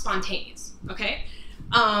not spontaneous, okay?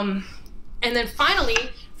 And then finally,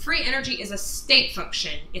 free energy is a state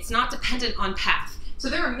function. It's not dependent on path. So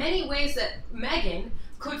there are many ways that Megan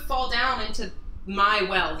could fall down into my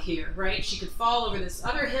well here, right? She could fall over this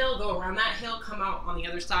other hill, go around that hill, come out on the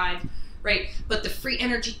other side, right? But the free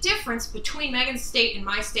energy difference between Megan's state and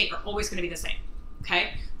my state are always going to be the same,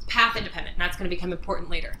 okay? It's path independent, and that's going to become important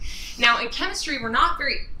later. Now, in chemistry, we're not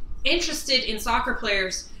very interested in soccer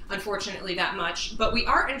players, unfortunately, that much, but we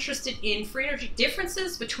are interested in free energy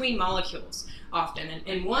differences between molecules often.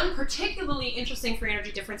 And one particularly interesting free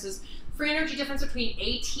energy difference is free energy difference between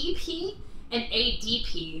ATP and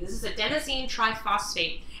ADP. This is adenosine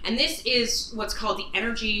triphosphate, and this is what's called the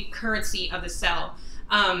energy currency of the cell.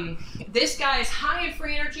 This guy is high in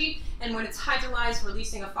free energy, and when it's hydrolyzed,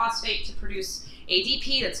 releasing a phosphate to produce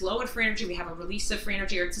ADP that's low in free energy, we have a release of free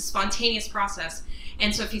energy, or it's a spontaneous process.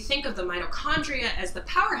 And so if you think of the mitochondria as the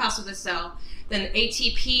powerhouse of the cell, then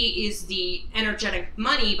ATP is the energetic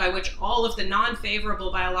money by which all of the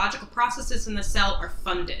non-favorable biological processes in the cell are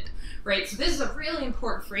funded, right? So this is a really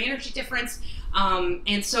important free energy difference.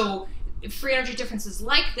 And so free energy differences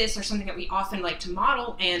like this are something that we often like to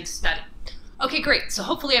model and study. Okay, great. So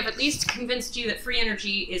hopefully I've at least convinced you that free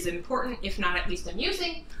energy is important, if not at least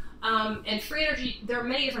amusing. And free energy, there are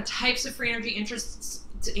many different types of free energy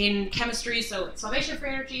in chemistry, so like salvation free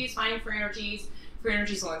energies, finding free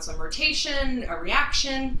energies along some rotation, a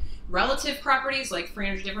reaction, relative properties like free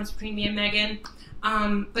energy difference between me and Megan.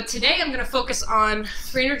 But today I'm going to focus on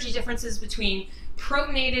free energy differences between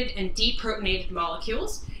protonated and deprotonated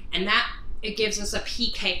molecules, and that it gives us a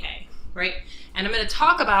pKa, right? And I'm going to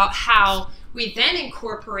talk about how we then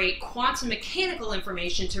incorporate quantum mechanical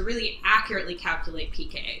information to really accurately calculate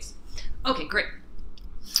pKa's. Okay, great.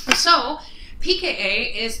 So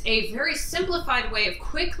pKa is a very simplified way of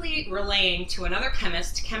quickly relaying to another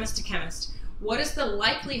chemist to chemist, what is the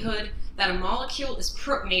likelihood that a molecule is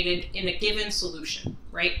protonated in a given solution,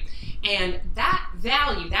 right? And that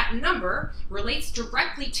value, that number, relates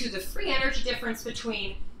directly to the free energy difference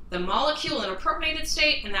between the molecule in a protonated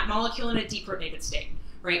state and that molecule in a deprotonated state,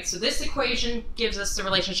 right? So this equation gives us the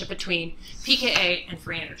relationship between pKa and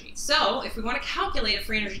free energy. So if we want to calculate a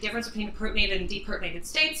free energy difference between the protonated and deprotonated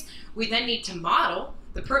states, we then need to model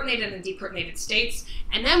the protonated and deprotonated states,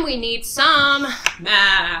 and then we need some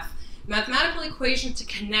mathematical equation to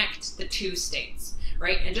connect the two states,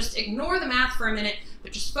 right? And just ignore the math for a minute,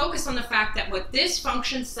 but just focus on the fact that what this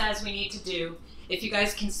function says we need to do, if you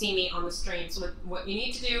guys can see me on the stream, so what you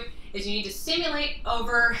need to do is you need to simulate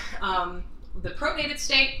over the protonated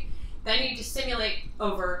state, then you need to simulate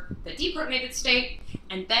over the deprotonated state,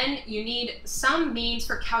 and then you need some means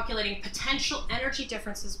for calculating potential energy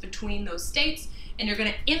differences between those states, and you're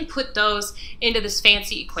going to input those into this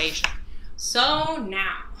fancy equation. So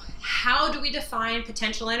now, how do we define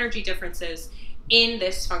potential energy differences in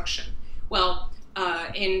this function? Well,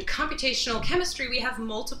 in computational chemistry, we have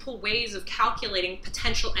multiple ways of calculating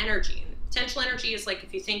potential energy. And potential energy is like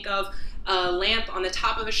if you think of a lamp on the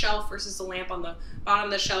top of a shelf versus a lamp on the bottom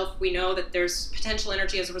of the shelf, we know that there's potential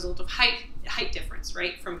energy as a result of height difference,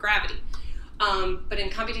 right, from gravity. But in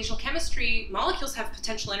computational chemistry, molecules have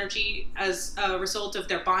potential energy as a result of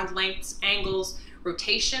their bond lengths, angles,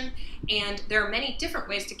 rotation, and there are many different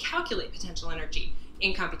ways to calculate potential energy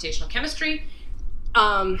in computational chemistry.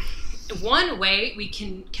 One way we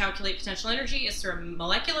can calculate potential energy is through a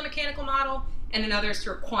molecular mechanical model, and another is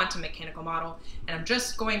through a quantum mechanical model. And I'm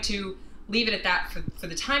just going to leave it at that for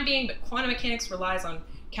the time being, but quantum mechanics relies on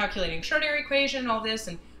calculating Schrödinger equation and all this,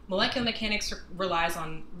 and molecular mechanics relies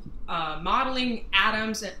on modeling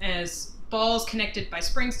atoms as balls connected by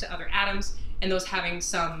springs to other atoms, and those having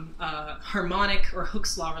some harmonic or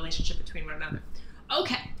Hooke's law relationship between one another.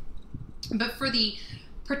 Okay, but for the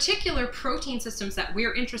particular protein systems that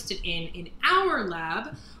we're interested in our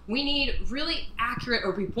lab, we need really accurate,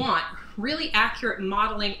 or we want really accurate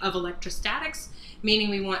modeling of electrostatics, meaning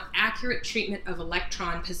we want accurate treatment of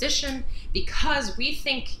electron position, because we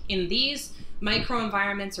think in these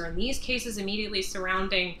microenvironments, or in these cases immediately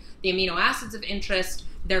surrounding the amino acids of interest,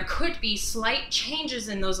 there could be slight changes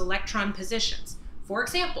in those electron positions. For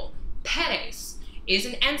example, PETase is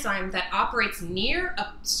an enzyme that operates near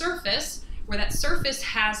a surface where that surface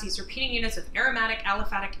has these repeating units of aromatic,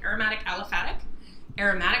 aliphatic, aromatic, aliphatic.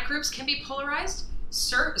 Aromatic groups can be polarized.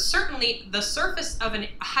 Certainly, the surface of a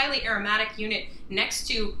highly aromatic unit next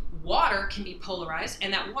to water can be polarized,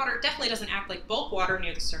 and that water definitely doesn't act like bulk water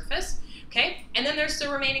near the surface, okay? And then there's the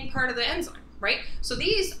remaining part of the enzyme, right? So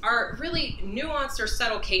these are really nuanced or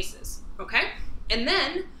subtle cases, okay? And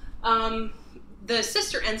then the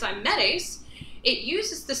sister enzyme PETase, it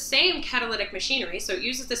uses the same catalytic machinery, so it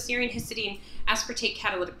uses the serine, histidine, aspartate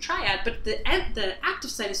catalytic triad, but the active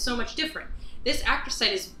site is so much different. This active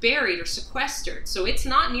site is buried or sequestered, so it's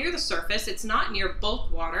not near the surface, it's not near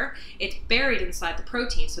bulk water, it's buried inside the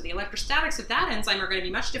protein. So the electrostatics of that enzyme are going to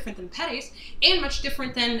be much different than PETase, and much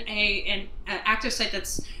different than an active site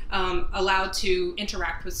that's allowed to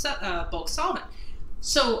interact with bulk solvent.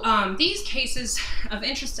 So these cases of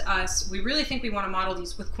interest to us, we really think we want to model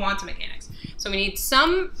these with quantum mechanics. So we need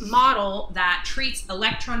some model that treats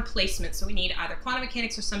electron placement, so we need either quantum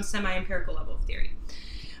mechanics or some semi-empirical level of theory.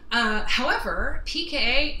 However,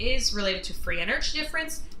 pKa is related to free energy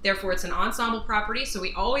difference, therefore it's an ensemble property, so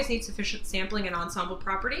we always need sufficient sampling and ensemble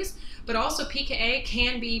properties, but also pKa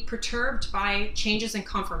can be perturbed by changes in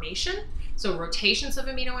conformation, so rotations of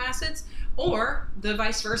amino acids, or the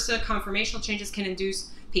vice versa, conformational changes can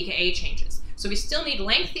induce pKa changes. So we still need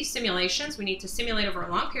lengthy simulations, we need to simulate over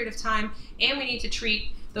a long period of time, and we need to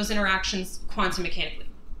treat those interactions quantum mechanically.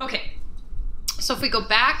 Okay. So if we go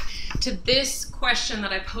back to this question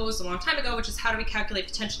that I posed a long time ago, which is how do we calculate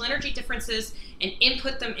potential energy differences and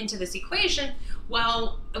input them into this equation,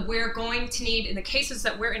 well, we're going to need, in the cases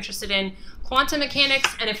that we're interested in, quantum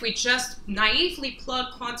mechanics, and if we just naively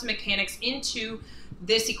plug quantum mechanics into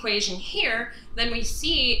this equation here, then we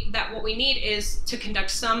see that what we need is to conduct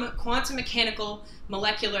some quantum mechanical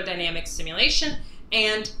molecular dynamics simulation,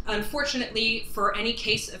 And unfortunately, for any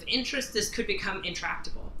case of interest, this could become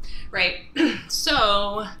intractable, right?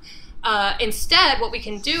 So instead, what we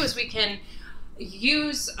can do is we can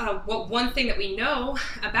use one thing that we know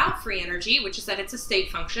about free energy, which is that it's a state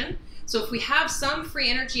function. So if we have some free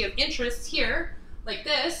energy of interest here, like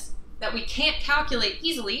this, that we can't calculate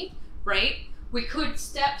easily, right? We could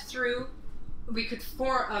construct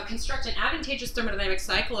an advantageous thermodynamic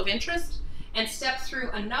cycle of interest and step through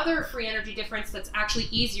another free energy difference that's actually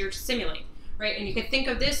easier to simulate, right? And you can think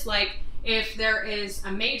of this like if there is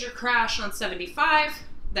a major crash on 75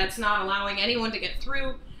 that's not allowing anyone to get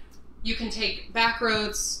through, you can take back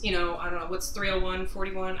roads, you know, I don't know, what's 301,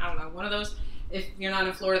 41, I don't know, one of those. If you're not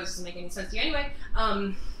in Florida, this doesn't make any sense to you anyway.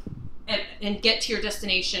 And get to your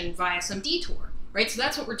destination via some detour, right? So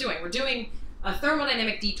that's what we're doing. We're doing a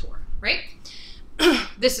thermodynamic detour, right?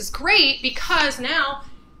 This is great because now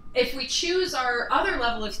if we choose our other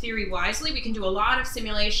level of theory wisely, we can do a lot of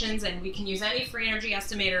simulations and we can use any free energy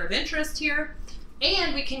estimator of interest here.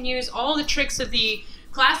 And we can use all the tricks of the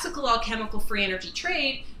classical alchemical free energy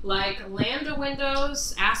trade, like lambda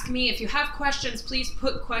windows. Ask me if you have questions, please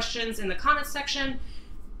put questions in the comments section.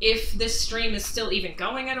 If this stream is still even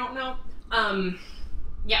going, I don't know.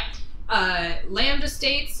 Lambda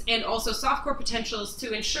states and also soft core potentials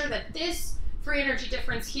to ensure that this free energy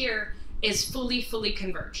difference here is fully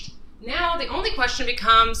converged. Now the only question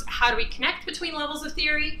becomes, how do we connect between levels of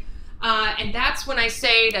theory? And that's when I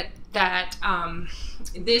say that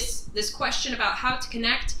this question about how to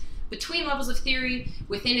connect between levels of theory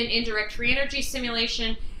within an indirect free energy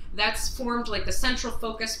simulation, that's formed like the central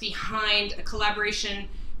focus behind a collaboration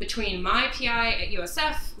between my PI at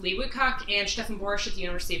USF, Lee Woodcock, and Stefan Borisch at the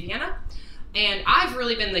University of Vienna. And I've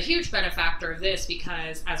really been the huge benefactor of this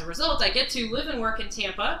because as a result, I get to live and work in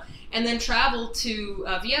Tampa and then travel to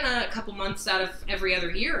Vienna a couple months out of every other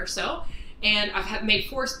year or so. And I've made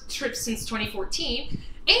 4 trips since 2014.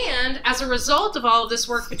 And as a result of all of this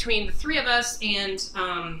work between the 3 of us and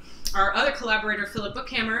our other collaborator, Philip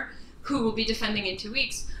Bookhammer, who will be defending in 2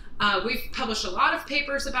 weeks, we've published a lot of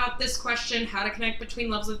papers about this question, how to connect between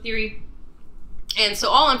levels of theory. And so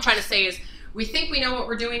all I'm trying to say is we think we know what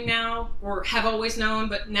we're doing now, or have always known,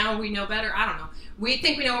 but now we know better. I don't know. We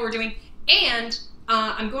think we know what we're doing. And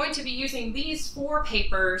I'm going to be using these 4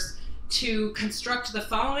 papers to construct the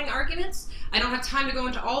following arguments. I don't have time to go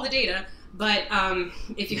into all the data, but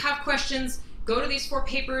if you have questions, go to these 4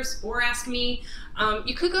 papers or ask me.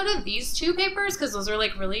 You could go to these 2 papers because those are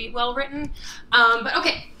like really well written. But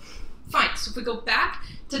okay, fine. So if we go back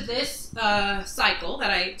to this cycle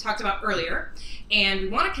that I talked about earlier, and we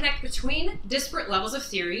want to connect between disparate levels of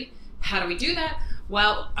theory, how do we do that?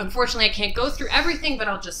 Well, unfortunately, I can't go through everything, but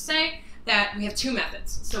I'll just say that we have 2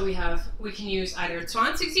 methods. So we can use either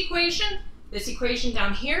Zwanzig's equation, this equation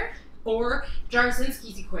down here, or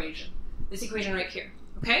Jarzynski's equation, this equation right here,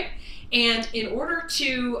 okay? And in order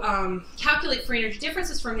to calculate free energy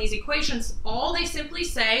differences from these equations, all they simply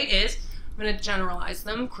say is, I'm going to generalize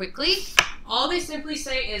them quickly, all they simply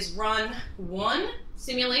say is run one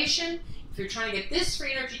simulation. If you're trying to get this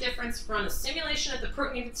free energy difference, run a simulation at the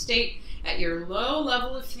protonated state at your low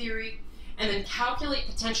level of theory, and then calculate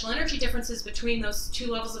potential energy differences between those 2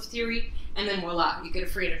 levels of theory, and then voila, you get a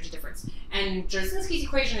free energy difference. And Jarzynski's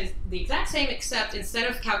equation is the exact same, except instead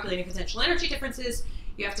of calculating potential energy differences,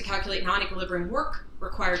 you have to calculate non-equilibrium work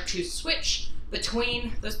required to switch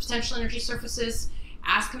between those potential energy surfaces.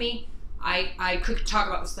 Ask me. I could talk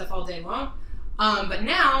about this stuff all day long. But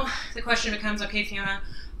now the question becomes, okay, Fiona,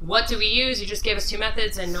 what do we use? You just gave us 2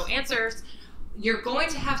 methods and no answers. You're going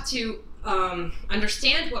to have to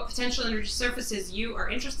understand what potential energy surfaces you are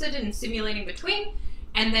interested in simulating between,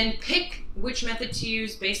 and then pick which method to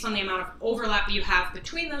use based on the amount of overlap you have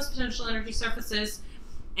between those potential energy surfaces.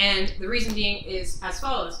 And the reason being is as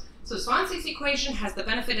follows. So Zwanzig's equation has the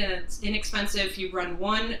benefit and it's inexpensive. You run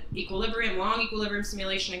one long equilibrium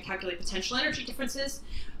simulation and calculate potential energy differences,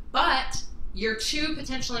 but your 2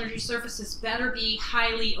 potential energy surfaces better be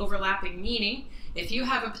highly overlapping, meaning if you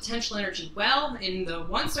have a potential energy well in the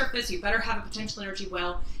one surface, you better have a potential energy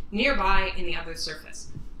well nearby in the other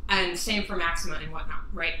surface. And same for maxima and whatnot,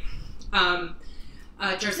 right?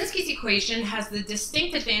 Jarzynski's equation has the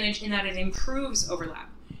distinct advantage in that it improves overlap.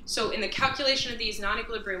 So in the calculation of these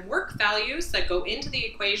non-equilibrium work values that go into the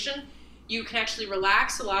equation, you can actually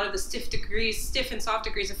relax a lot of the stiff and soft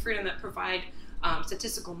degrees of freedom that provide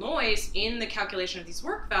statistical noise in the calculation of these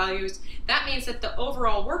work values. That means that the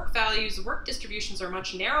overall work values, work distributions are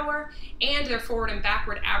much narrower, and their forward and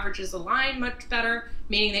backward averages align much better,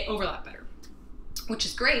 meaning they overlap better, which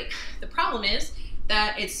is great. The problem is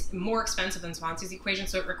that it's more expensive than Zwanzig's equation,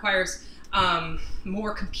 so it requires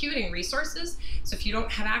more computing resources. So if you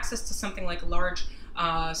don't have access to something like a large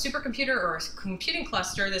supercomputer or a computing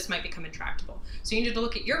cluster, this might become intractable. So you need to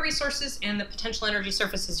look at your resources and the potential energy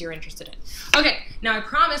surfaces you're interested in. Okay, now I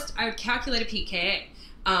promised I would calculate a pKa.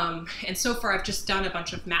 And so far I've just done a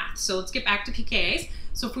bunch of math. So let's get back to pKas.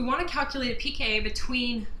 So if we want to calculate a pKa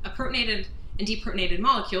between a protonated and deprotonated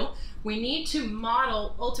molecule, we need to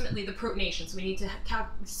model ultimately the protonation. So we need to have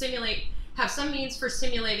some means for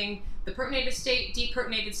simulating the protonated state,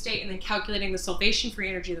 deprotonated state, and then calculating the solvation free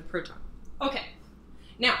energy of the proton. Okay,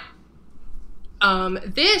 now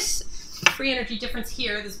this free energy difference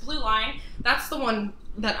here, this blue line, that's the one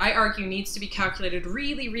that I argue needs to be calculated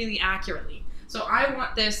really, really accurately. So I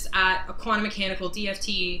want this at a quantum mechanical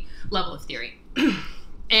DFT level of theory.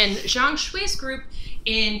 And Zhang Shui's group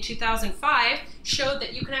in 2005 showed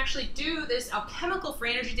that you can actually do this alchemical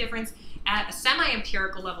free energy difference at a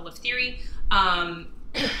semi-empirical level of theory. And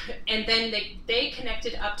then they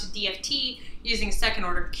connected up to DFT using a second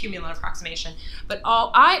order cumulant approximation. But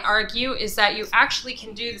all I argue is that you actually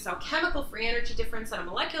can do this alchemical free energy difference at a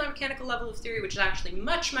molecular mechanical level of theory, which is actually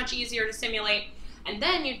much, much easier to simulate. And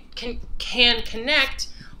then you can connect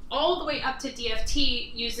all the way up to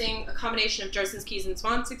DFT using a combination of Jarzynski's and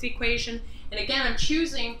Swanson's equation. And again, I'm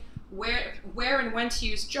choosing where and when to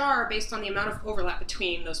use jar based on the amount of overlap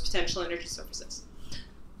between those potential energy surfaces.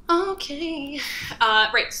 Okay.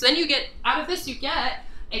 Right, so then you get, out of this, you get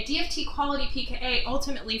a DFT quality pKa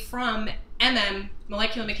ultimately from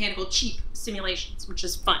molecular mechanical cheap simulations, which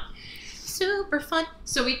is fun. Super fun.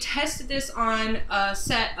 So we tested this on a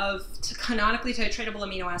set of canonically titratable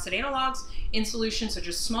amino acid analogs in solution, so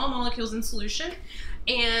just small molecules in solution.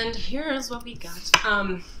 And here's what we got.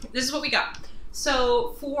 This is what we got.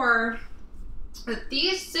 So for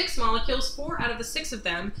these 6 molecules, 4 out of the 6 of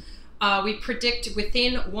them, we predict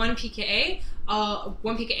within 1 pKa,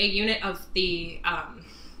 1 pKa unit of the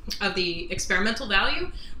experimental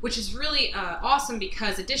value, which is really awesome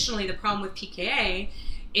because additionally the problem with pKa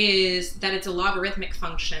is that it's a logarithmic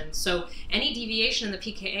function. So any deviation in the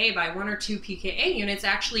pKa by 1 or 2 pKa units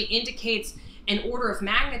actually indicates an order of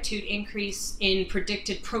magnitude increase in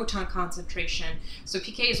predicted proton concentration. So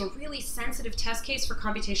pKa is a really sensitive test case for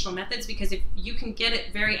computational methods because if you can get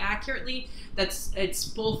it very accurately, it's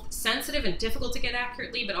both sensitive and difficult to get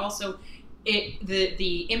accurately, but also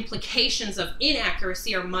the implications of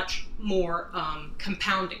inaccuracy are much more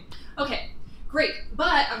compounding. Okay, great,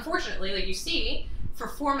 but unfortunately, like you see, for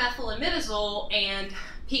 4-methylimidazole and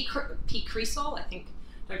p-cresol, I think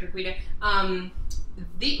Dr. Guida,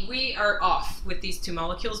 we are off with these 2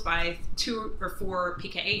 molecules by 2 or 4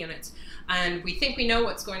 pKa units. And we think we know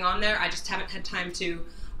what's going on there. I just haven't had time to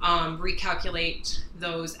recalculate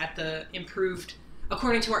those at the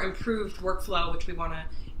according to our improved workflow, which we want to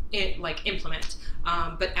implement.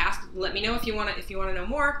 But let me know if you want to know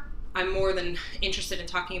more. I'm more than interested in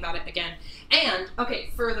talking about it again. And okay,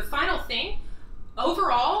 for the final thing,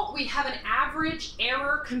 overall, we have an average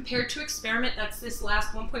error compared to experiment. That's this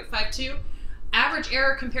last 1.52. Average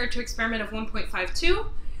error compared to experiment of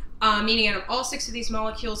 1.52, meaning out of all 6 of these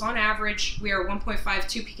molecules, on average, we are 1.52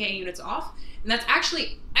 pKa units off. And that's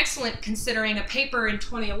actually excellent considering a paper in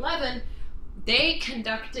 2011, they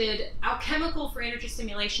conducted alchemical free energy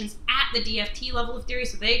simulations at the DFT level of theory.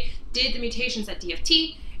 So they did the mutations at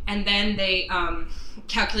DFT, and then they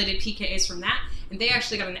calculated pKas from that. And they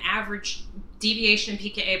actually got an average deviation in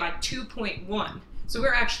pKa by 2.1. So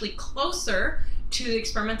we're actually closer to the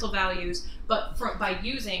experimental values, but by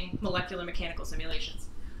using molecular mechanical simulations.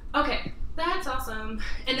 Okay, that's awesome.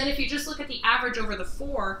 And then if you just look at the average over the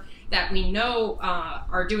 4 that we know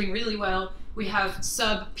are doing really well, we have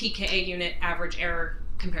sub pKa unit average error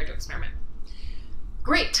compared to experiment.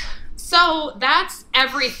 Great, so that's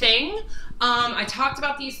everything. I talked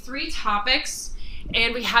about these 3 topics,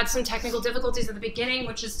 and we had some technical difficulties at the beginning,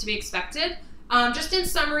 which is to be expected. Just in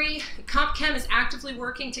summary, CompChem is actively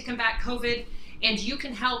working to combat COVID, and you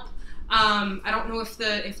can help. I don't know if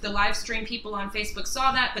the live stream people on Facebook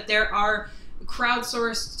saw that, but there are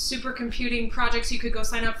crowdsourced supercomputing projects you could go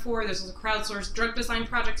sign up for. There's a crowdsourced drug design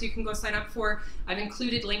project you can go sign up for. I've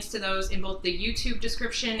included links to those in both the YouTube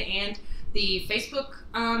description and the Facebook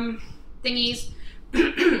thingies.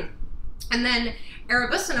 And then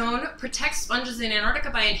arabicinone protects sponges in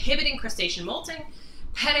Antarctica by inhibiting crustacean molting.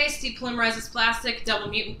 PETase depolymerizes plastic. Double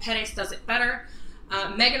mutant PETase does it better.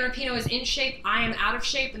 Megan Rapinoe is in shape. I am out of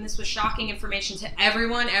shape, and this was shocking information to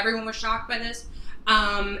everyone. Everyone was shocked by this.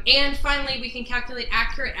 And finally, we can calculate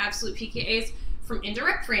accurate absolute pKas from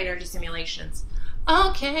indirect free energy simulations.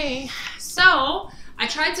 Okay, so I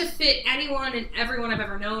tried to fit anyone and everyone I've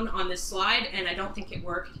ever known on this slide, and I don't think it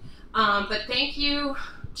worked. But thank you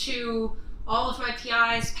to all of my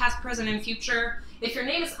PIs, past, present, and future. If your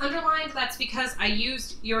name is underlined, that's because I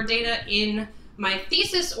used your data in my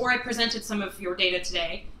thesis or I presented some of your data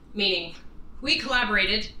today, meaning we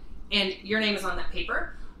collaborated and your name is on that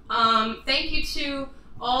paper. Thank you to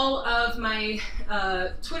all of my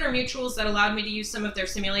Twitter mutuals that allowed me to use some of their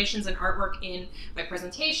simulations and artwork in my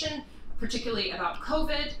presentation, particularly about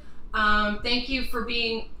COVID. Thank you for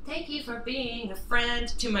being a friend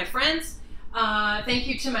to my friends. Thank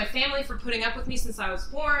you to my family for putting up with me since I was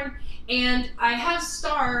born. And I have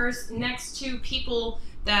stars next to people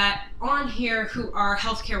that on here who are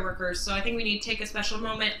healthcare workers. So I think we need to take a special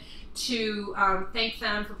moment to thank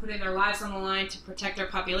them for putting their lives on the line to protect our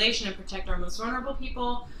population and protect our most vulnerable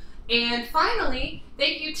people. And finally,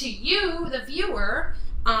 thank you to you, the viewer.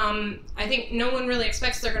 I think no one really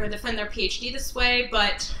expects they're going to defend their PhD this way,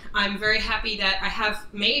 but I'm very happy that I have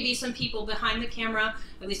maybe some people behind the camera,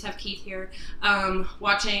 at least have Keith here,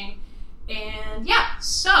 watching. And yeah,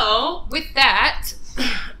 so with that,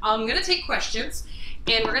 I'm going to take questions,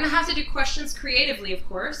 and we're going to have to do questions creatively, of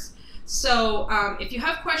course. So if you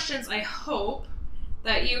have questions, I hope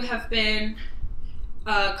that you have been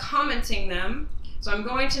commenting them. So I'm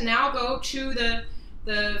going to now go to the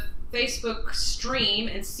Facebook stream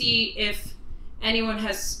and see if anyone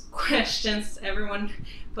has questions. Everyone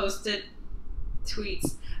posted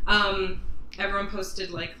tweets. Everyone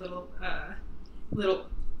posted like little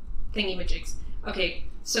thingy-majigs. Okay,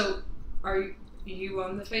 so are you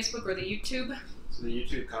on the Facebook or the YouTube? So the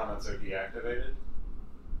YouTube comments are deactivated?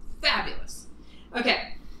 Fabulous.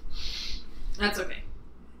 Okay. That's okay.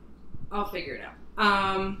 I'll figure it out.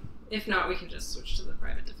 If not, we can just switch to the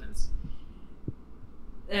private defense.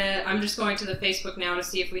 I'm just going to the Facebook now to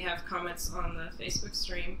see if we have comments on the Facebook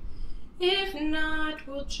stream. If not,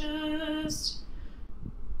 we'll just...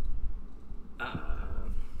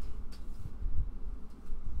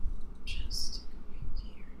 just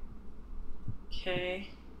here. Okay.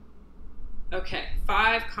 Okay,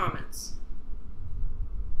 5 comments.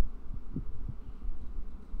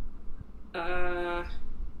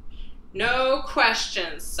 No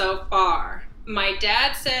questions so far. My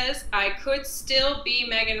dad says I could still be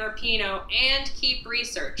Megan Rapinoe and keep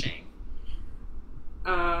researching.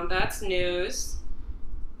 That's news.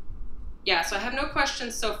 Yeah, so I have no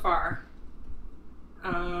questions so far.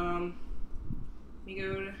 Let me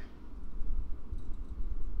go to...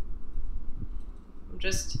 I'm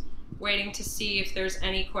just waiting to see if there's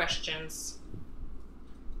any questions.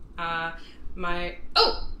 Oh,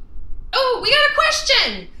 we got a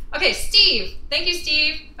question! Okay, Steve. Thank you,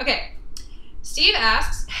 Steve. Okay. Steve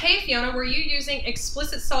asks, hey, Fiona, were you using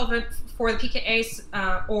explicit solvent for the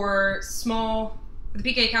pKa or the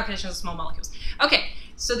pKa calculation of small molecules? Okay,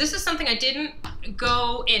 so this is something I didn't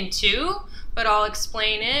go into, but I'll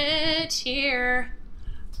explain it here.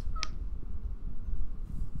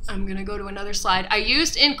 I'm going to go to another slide. I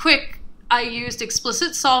used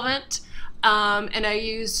explicit solvent, and I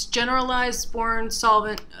used generalized Bourne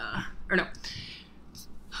solvent,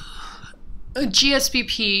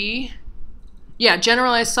 GSBP. Yeah,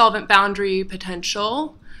 generalized solvent boundary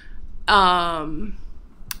potential.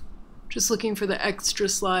 Just looking for the extra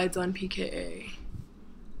slides on pKa.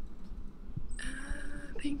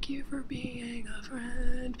 Thank you for being a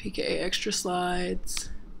friend. pKa extra slides.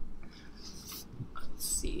 Let's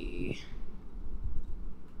see.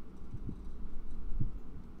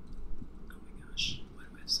 Oh my gosh, why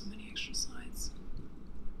do I have so many extra slides?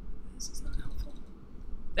 This is not helpful.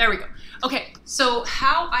 There we go. Okay, so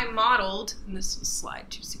how I modeled, and this was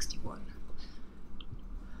slide 261.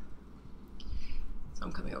 So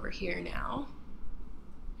I'm coming over here now.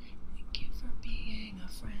 Thank you for being a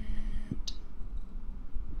friend.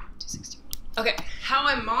 261. Okay, how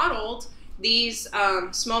I modeled these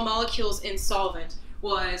small molecules in solvent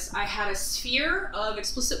was I had a sphere of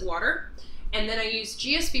explicit water, and then I used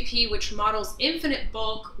GSBP, which models infinite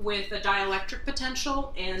bulk with a dielectric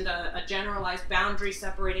potential and a generalized boundary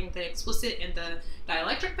separating the explicit and the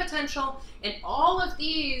dielectric potential. And all of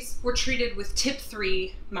these were treated with tip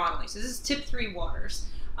 3 modeling. So this is tip 3 waters.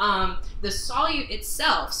 The solute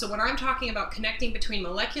itself, so when I'm talking about connecting between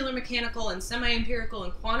molecular mechanical and semi-empirical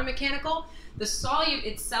and quantum mechanical, the solute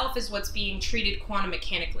itself is what's being treated quantum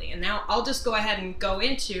mechanically. And now I'll just go ahead and go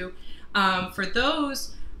into, for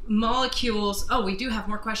those molecules, oh, we do have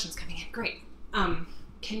more questions coming in, great.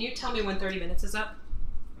 Can you tell me when 30 minutes is up?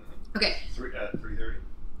 Okay. 3:30?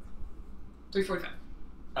 3:45.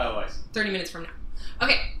 Oh, I see. 30 minutes from now.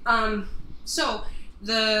 Okay, so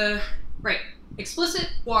explicit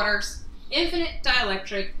waters, infinite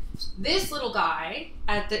dielectric, this little guy,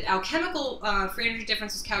 at the alchemical free energy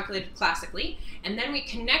difference was calculated classically, and then we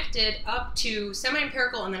connected up to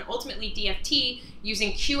semi-empirical and then ultimately DFT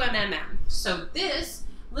using QMMM. So this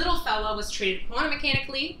little fellow was treated quantum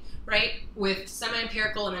mechanically, right, with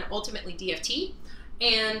semi-empirical and then ultimately DFT,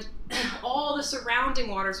 and all the surrounding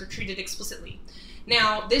waters were treated explicitly.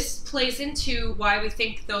 Now, this plays into why we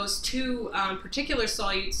think those two particular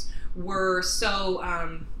solutes were so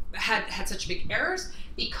had such big errors,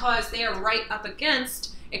 because they are right up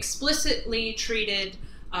against explicitly treated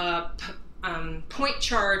point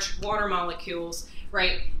charge water molecules,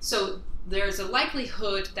 right? So there's a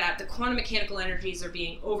likelihood that the quantum mechanical energies are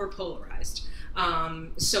being overpolarized.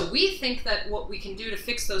 So we think that what we can do to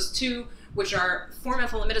fix those two, which are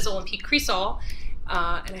 4-methylimidazole and p-cresol,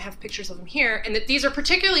 and I have pictures of them here, and that these are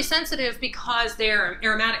particularly sensitive because they're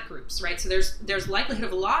aromatic groups, right? So there's likelihood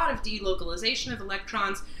of a lot of delocalization of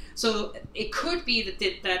electrons. So it could be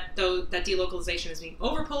that delocalization is being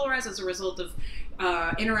overpolarized as a result of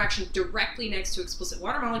interaction directly next to explicit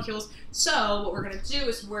water molecules. So what we're going to do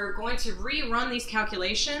is we're going to rerun these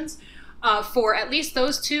calculations for at least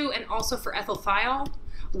those two, and also for ethyl thiol,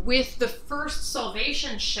 with the first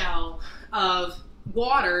solvation shell of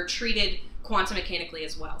water treated quantum mechanically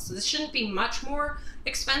as well. So this shouldn't be much more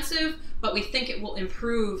expensive, but we think it will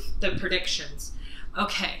improve the predictions.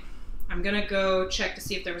 Okay, I'm gonna go check to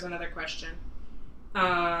see if there was another question.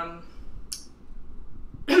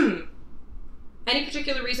 Any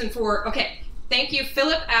particular reason for, okay, thank you.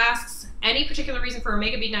 Philip asks, any particular reason for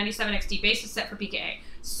omega B97XD basis set for pKa?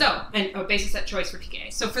 So, and basis set choice for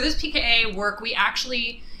pKa. So for this pKa work, we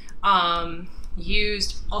actually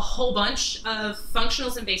used a whole bunch of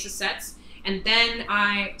functionals and basis sets, and then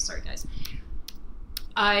I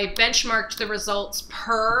benchmarked the results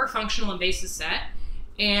per functional and basis set,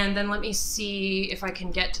 and then let me see if I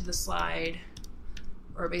can get to the slide,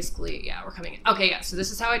 or basically, yeah, we're coming in. Okay, yeah, so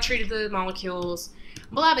this is how I treated the molecules,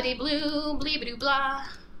 blah bitty blue, bleebidoo blah.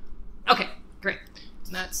 Okay, great,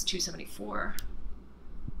 and that's 274.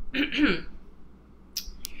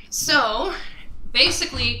 So,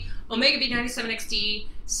 basically, omega B97XD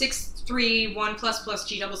 631++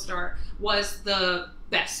 G double star was the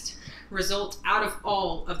best result out of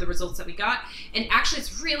all of the results that we got. And actually,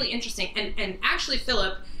 it's really interesting. And actually,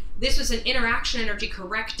 Philip, this was an interaction energy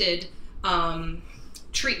corrected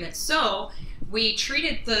treatment. So we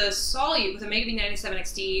treated the solute with omega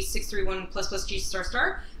B97XD 631++ G star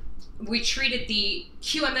star. We treated the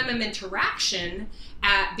QMMM interaction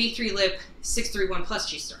at B3-lip 631+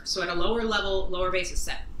 G star. So at a lower level, lower basis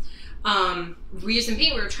set. Reason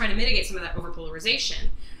being, we were trying to mitigate some of that overpolarization.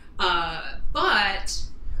 But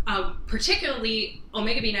particularly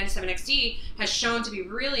omega B97XD has shown to be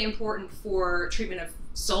really important for treatment of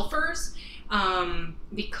sulfurs,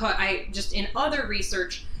 because I just in other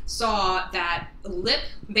research saw that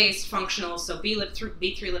lip-based functionals, so B-lip,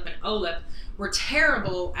 B3-lip, and O-lip, were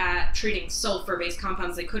terrible at treating sulfur-based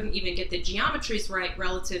compounds. They couldn't even get the geometries right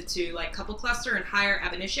relative to like couple cluster and higher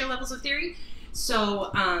ab initio levels of theory.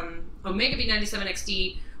 So omega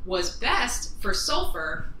B97XD was best for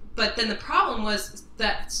sulfur, but then the problem was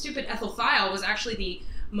that stupid ethyl thiol was actually the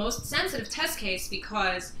most sensitive test case,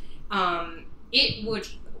 because it would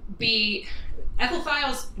be, ethyl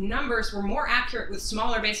thiol's numbers were more accurate with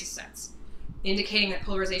smaller basis sets, indicating that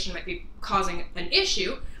polarization might be causing an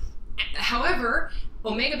issue. However,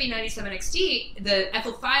 omega B97XD, the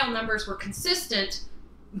ethyl thiol numbers were consistent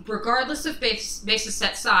regardless of basis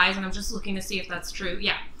set size, and I'm just looking to see if that's true.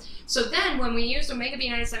 Yeah. So then when we used omega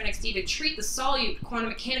B97XD to treat the solute quantum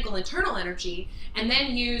mechanical internal energy, and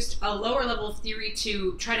then used a lower level of theory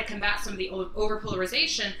to try to combat some of the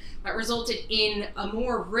overpolarization, that resulted in a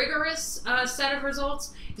more rigorous set of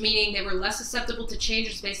results, meaning they were less susceptible to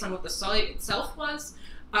changes based on what the solute itself was.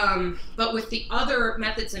 But with the other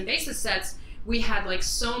methods and basis sets, we had like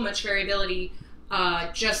so much variability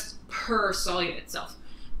just per solute itself.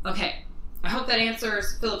 Okay, I hope that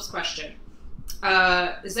answers Philip's question.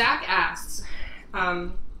 Zach asks,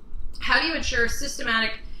 how do you ensure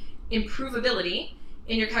systematic improvability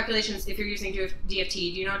in your calculations if you're using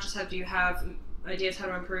DFT? Do you have ideas how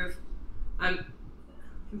to improve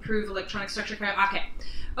electronic structure?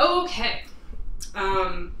 Okay.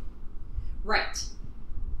 Right.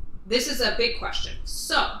 This is a big question.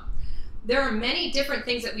 So there are many different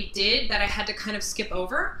things that we did that I had to kind of skip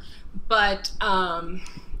over, but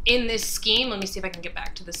in this scheme, let me see if I can get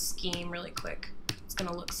back to the scheme really quick. It's going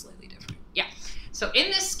to look slightly different. Yeah. So in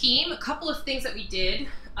this scheme, a couple of things that we did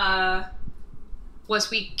was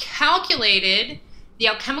we calculated the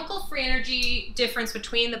alchemical free energy difference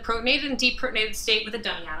between the protonated and deprotonated state with a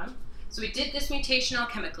dummy atom. So we did this mutation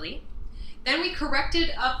alchemically. Then we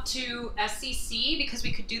corrected up to SCC because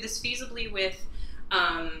we could do this feasibly with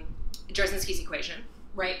Jarzynski's equation,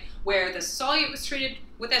 right? Where the solute was treated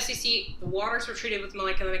with SCC, the waters were treated with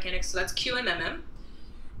molecular mechanics, so that's QMMM.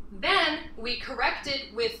 Then we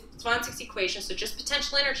corrected with Jarzynski's equation, so just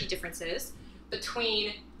potential energy differences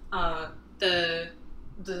between the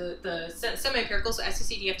semi-empirical, so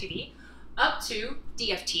SCC DFTB, up to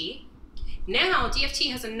DFT. Now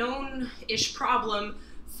DFT has a known-ish problem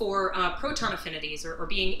for proton affinities, or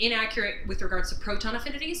being inaccurate with regards to proton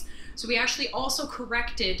affinities. So we actually also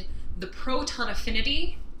corrected the proton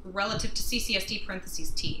affinity relative to CCSD parentheses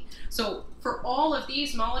T. So for all of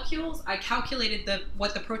these molecules, I calculated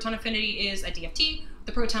what the proton affinity is at DFT,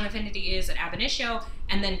 the proton affinity is at ab initio,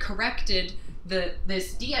 and then corrected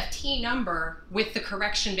this DFT number with the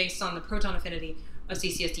correction based on the proton affinity of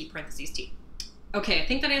CCSD parentheses T. Okay, I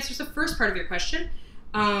think that answers the first part of your question.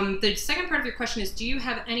 The second part of your question is, do you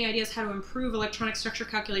have any ideas how to improve electronic structure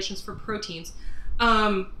calculations for proteins?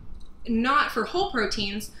 Not for whole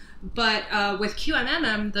proteins, but with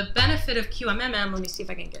QMMM, the benefit of QMMM, let me see if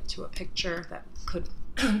I can get to a picture that could,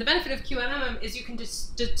 the benefit of QMMM is you can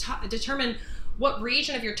just determine what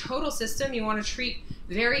region of your total system you want to treat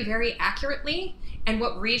very, very accurately, and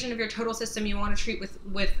what region of your total system you want to treat with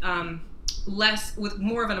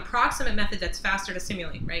more of an approximate method that's faster to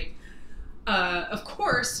simulate, right? Of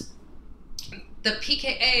course, the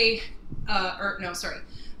PKA,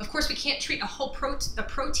 of course we can't treat a whole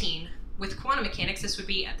protein with quantum mechanics. This would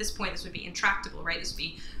be, at this point, this would be intractable, right? This would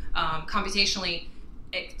be computationally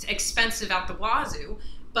expensive out the wazoo.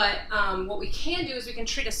 But what we can do is we can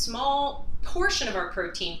treat a small portion of our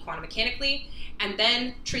protein quantum mechanically, and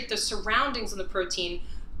then treat the surroundings of the protein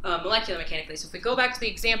molecular mechanically. So if we go back to the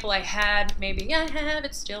example I had, maybe I have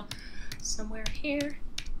it still somewhere here.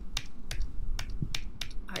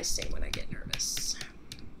 I say when I get nervous.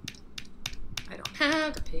 I don't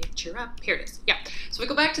have the picture up. Here it is. Yeah. So we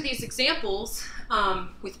go back to these examples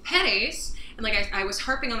with PETase, and like I was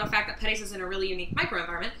harping on the fact that PETase is in a really unique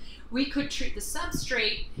microenvironment. We could treat the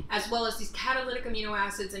substrate as well as these catalytic amino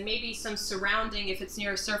acids and maybe some surrounding, if it's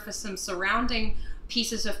near a surface, some surrounding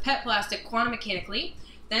pieces of PET plastic quantum mechanically.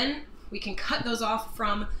 Then we can cut those off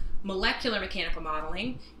from molecular mechanical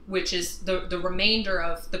modeling, which is the remainder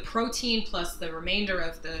of the protein plus the remainder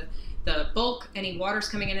of the bulk, any waters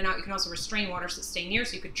coming in and out. You can also restrain waters that stay near,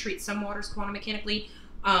 so you could treat some waters quantum mechanically.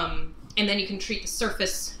 And then you can treat the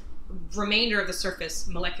surface, remainder of the surface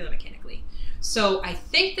molecular mechanically. So I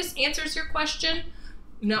think this answers your question.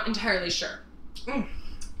 I'm not entirely sure.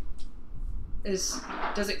 Does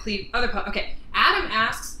it cleave other, okay. Adam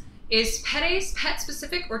asks, is PETase PET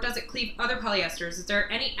specific, or does it cleave other polyesters? Is there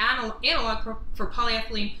any analog for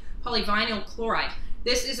polyethylene polyvinyl chloride?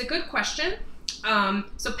 This is a good question.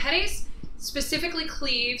 So PETase specifically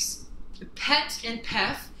cleaves PET and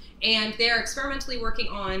PEF, and they're experimentally working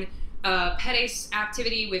on PETase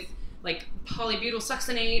activity with like polybutyl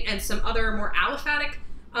succinate and some other more aliphatic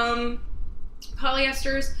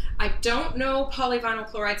polyesters. I don't know polyvinyl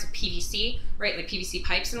chlorides of PVC, right, like PVC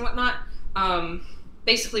pipes and whatnot.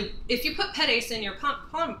 Basically, if you put PETase in your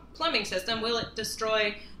plumbing system, will it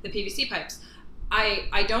destroy the PVC pipes?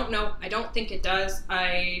 I don't know. I don't think it does.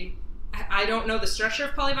 I don't know the structure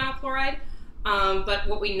of polyvinyl chloride, but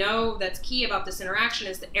what we know that's key about this interaction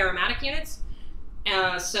is the aromatic units.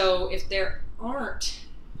 So if there aren't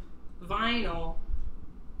vinyl,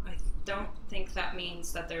 I don't think that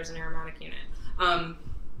means that there's an aromatic unit.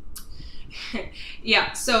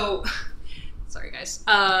 Yeah, so... Sorry, guys.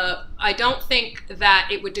 I don't think that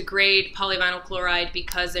it would degrade polyvinyl chloride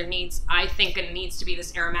because I think it needs to be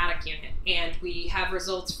this aromatic unit. And we have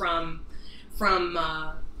results from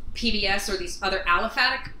PBS or these other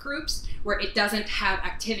aliphatic groups where it doesn't have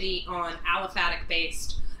activity on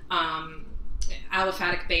aliphatic-based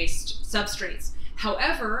substrates.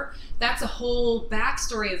 However, that's a whole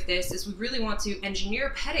backstory of this, is we really want to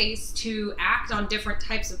engineer PETase to act on different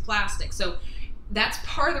types of plastic. So that's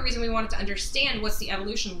part of the reason we wanted to understand what's the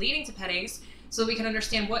evolution leading to PETase, so we can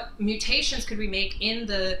understand what mutations could we make in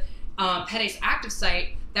the PETase active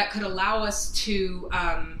site that could allow us to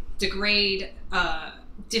degrade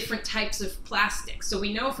different types of plastic. So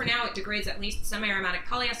we know for now it degrades at least semi-aromatic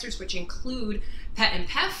polyesters, which include PET and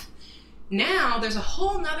PEF. Now there's a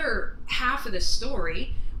whole nother half of the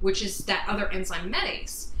story, which is that other enzyme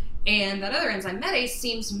PETase. And that other enzyme PETase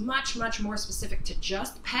seems much, much more specific to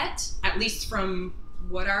just PET, at least from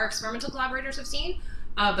what our experimental collaborators have seen.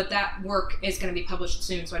 But that work is going to be published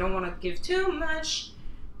soon, so I don't want to give too much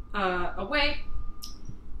away.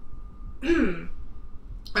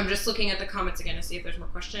 I'm just looking at the comments again to see if there's more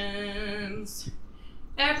questions.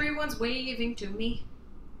 Everyone's waving to me.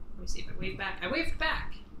 me see if I wave back. I waved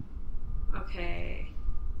back. Okay.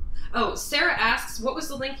 Oh, Sarah asks, what was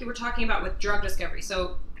the link you were talking about with drug discovery?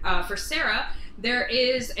 So for Sarah, there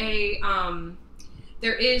is a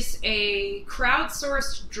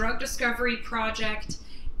crowdsourced drug discovery project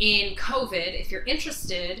in COVID. If you're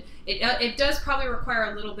interested, it does probably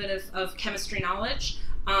require a little bit of chemistry knowledge,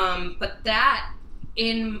 but that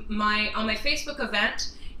on my Facebook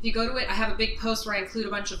event, if you go to it, I have a big post where I include a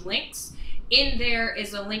bunch of links. In there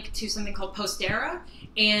is a link to something called Postera,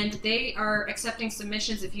 and they are accepting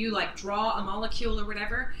submissions. If you like draw a molecule or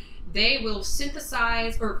whatever, they will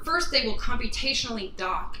synthesize, or first they will computationally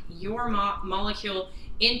dock your molecule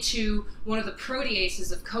into one of the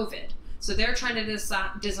proteases of COVID. So they're trying to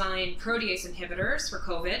design protease inhibitors for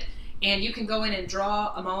COVID, and you can go in and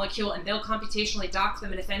draw a molecule and they'll computationally dock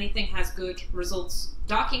them, and if anything has good results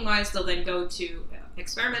docking-wise, they'll then go to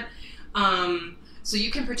experiment. So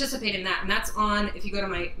you can participate in that, and that's on, if you go to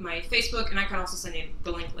my Facebook, and I can also send you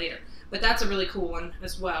the link later. But that's a really cool one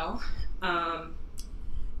as well.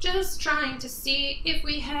 Just trying to see if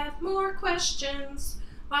we have more questions.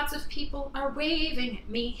 Lots of people are waving at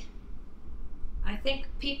me. I think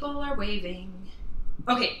people are waving.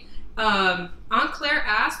 Okay, Aunt Claire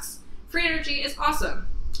asks, free energy is awesome.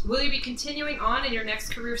 Will you be continuing on in your next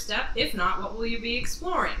career step? If not, what will you be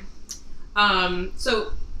exploring?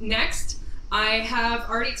 So next, I have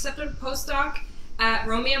already accepted a postdoc at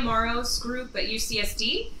Romy Amaro's group at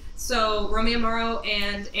UCSD. So Romy Amaro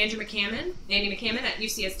and Andy McCammon at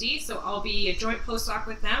UCSD. So I'll be a joint postdoc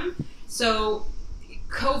with them. So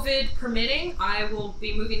COVID permitting, I will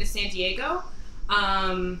be moving to San Diego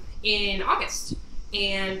in August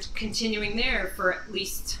and continuing there for at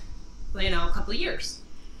least, a couple of years.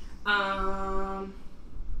 Don't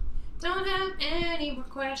have any more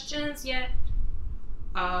questions yet.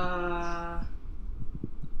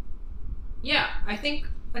 Yeah, I think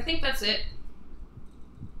that's it.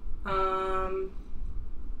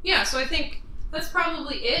 Yeah, so I think that's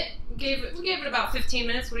probably it. We gave it about 15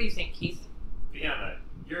 minutes. What do you think, Keith? Fiona,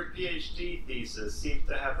 your PhD thesis seems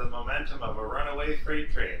to have the momentum of a runaway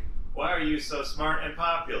freight train. Why are you so smart and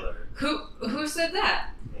popular? Who said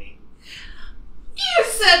that? Me. You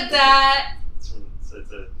said that!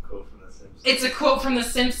 It's a quote from The Simpsons. It's a quote from The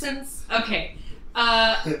Simpsons? Okay.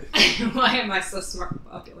 Why am I so smart and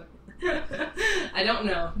popular? I don't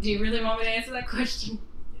know. Do you really want me to answer that question?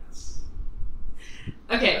 Yes.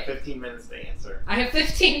 Okay. You have 15 minutes to answer. I have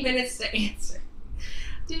 15 minutes to answer.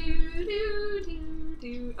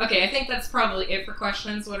 Okay, I think that's probably it for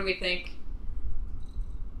questions. What do we think?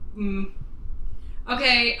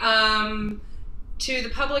 Okay, to the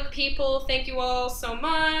public people, thank you all so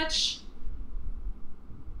much.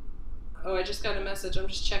 Oh, I just got a message. I'm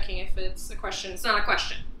just checking if it's a question. It's not a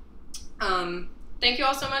question. Thank you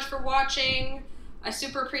all so much for watching. I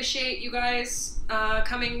super appreciate you guys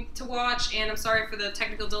coming to watch, and I'm sorry for the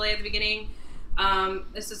technical delay at the beginning.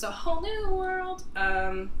 This is a whole new world.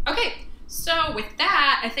 Okay, so with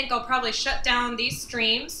that, I think I'll probably shut down these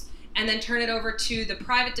streams and then turn it over to the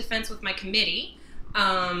private defense with my committee.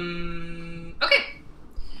 Okay,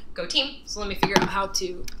 go team. So let me figure out how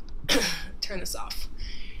to turn this off.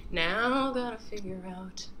 Now gotta figure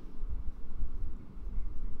out.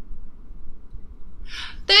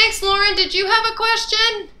 Thanks, Lauren. Did you have a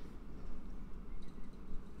question?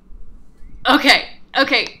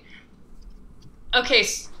 Okay,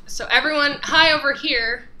 so everyone, hi over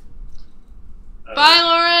here. Bye,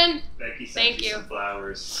 Lauren. Becky sent Thank you. some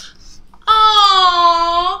flowers.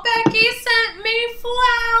 Oh, Becky sent me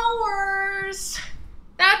flowers.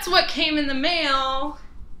 That's what came in the mail.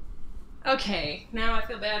 Okay, now I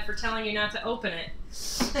feel bad for telling you not to open it.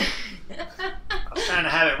 I was trying to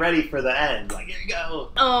have it ready for the end. Like, here you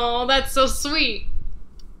go. Oh, that's so sweet.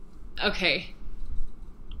 Okay.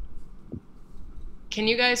 Can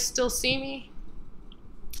you guys still see me?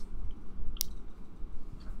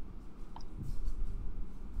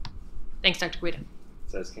 Thanks, Dr. Guida. It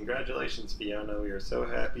says, congratulations, Fiona. We are so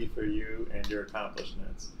happy for you and your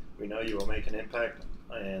accomplishments. We know you will make an impact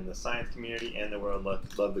in the science community and the world.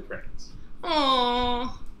 Love the cranes.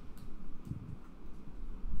 Aww.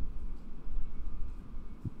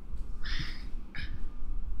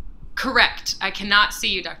 Correct. I cannot see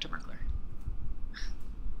you, Dr. Merkler.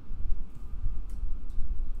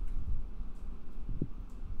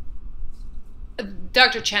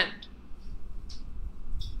 Dr. Chen.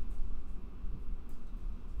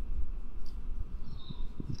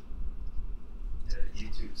 Yeah,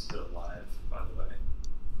 YouTube's still live, by the way.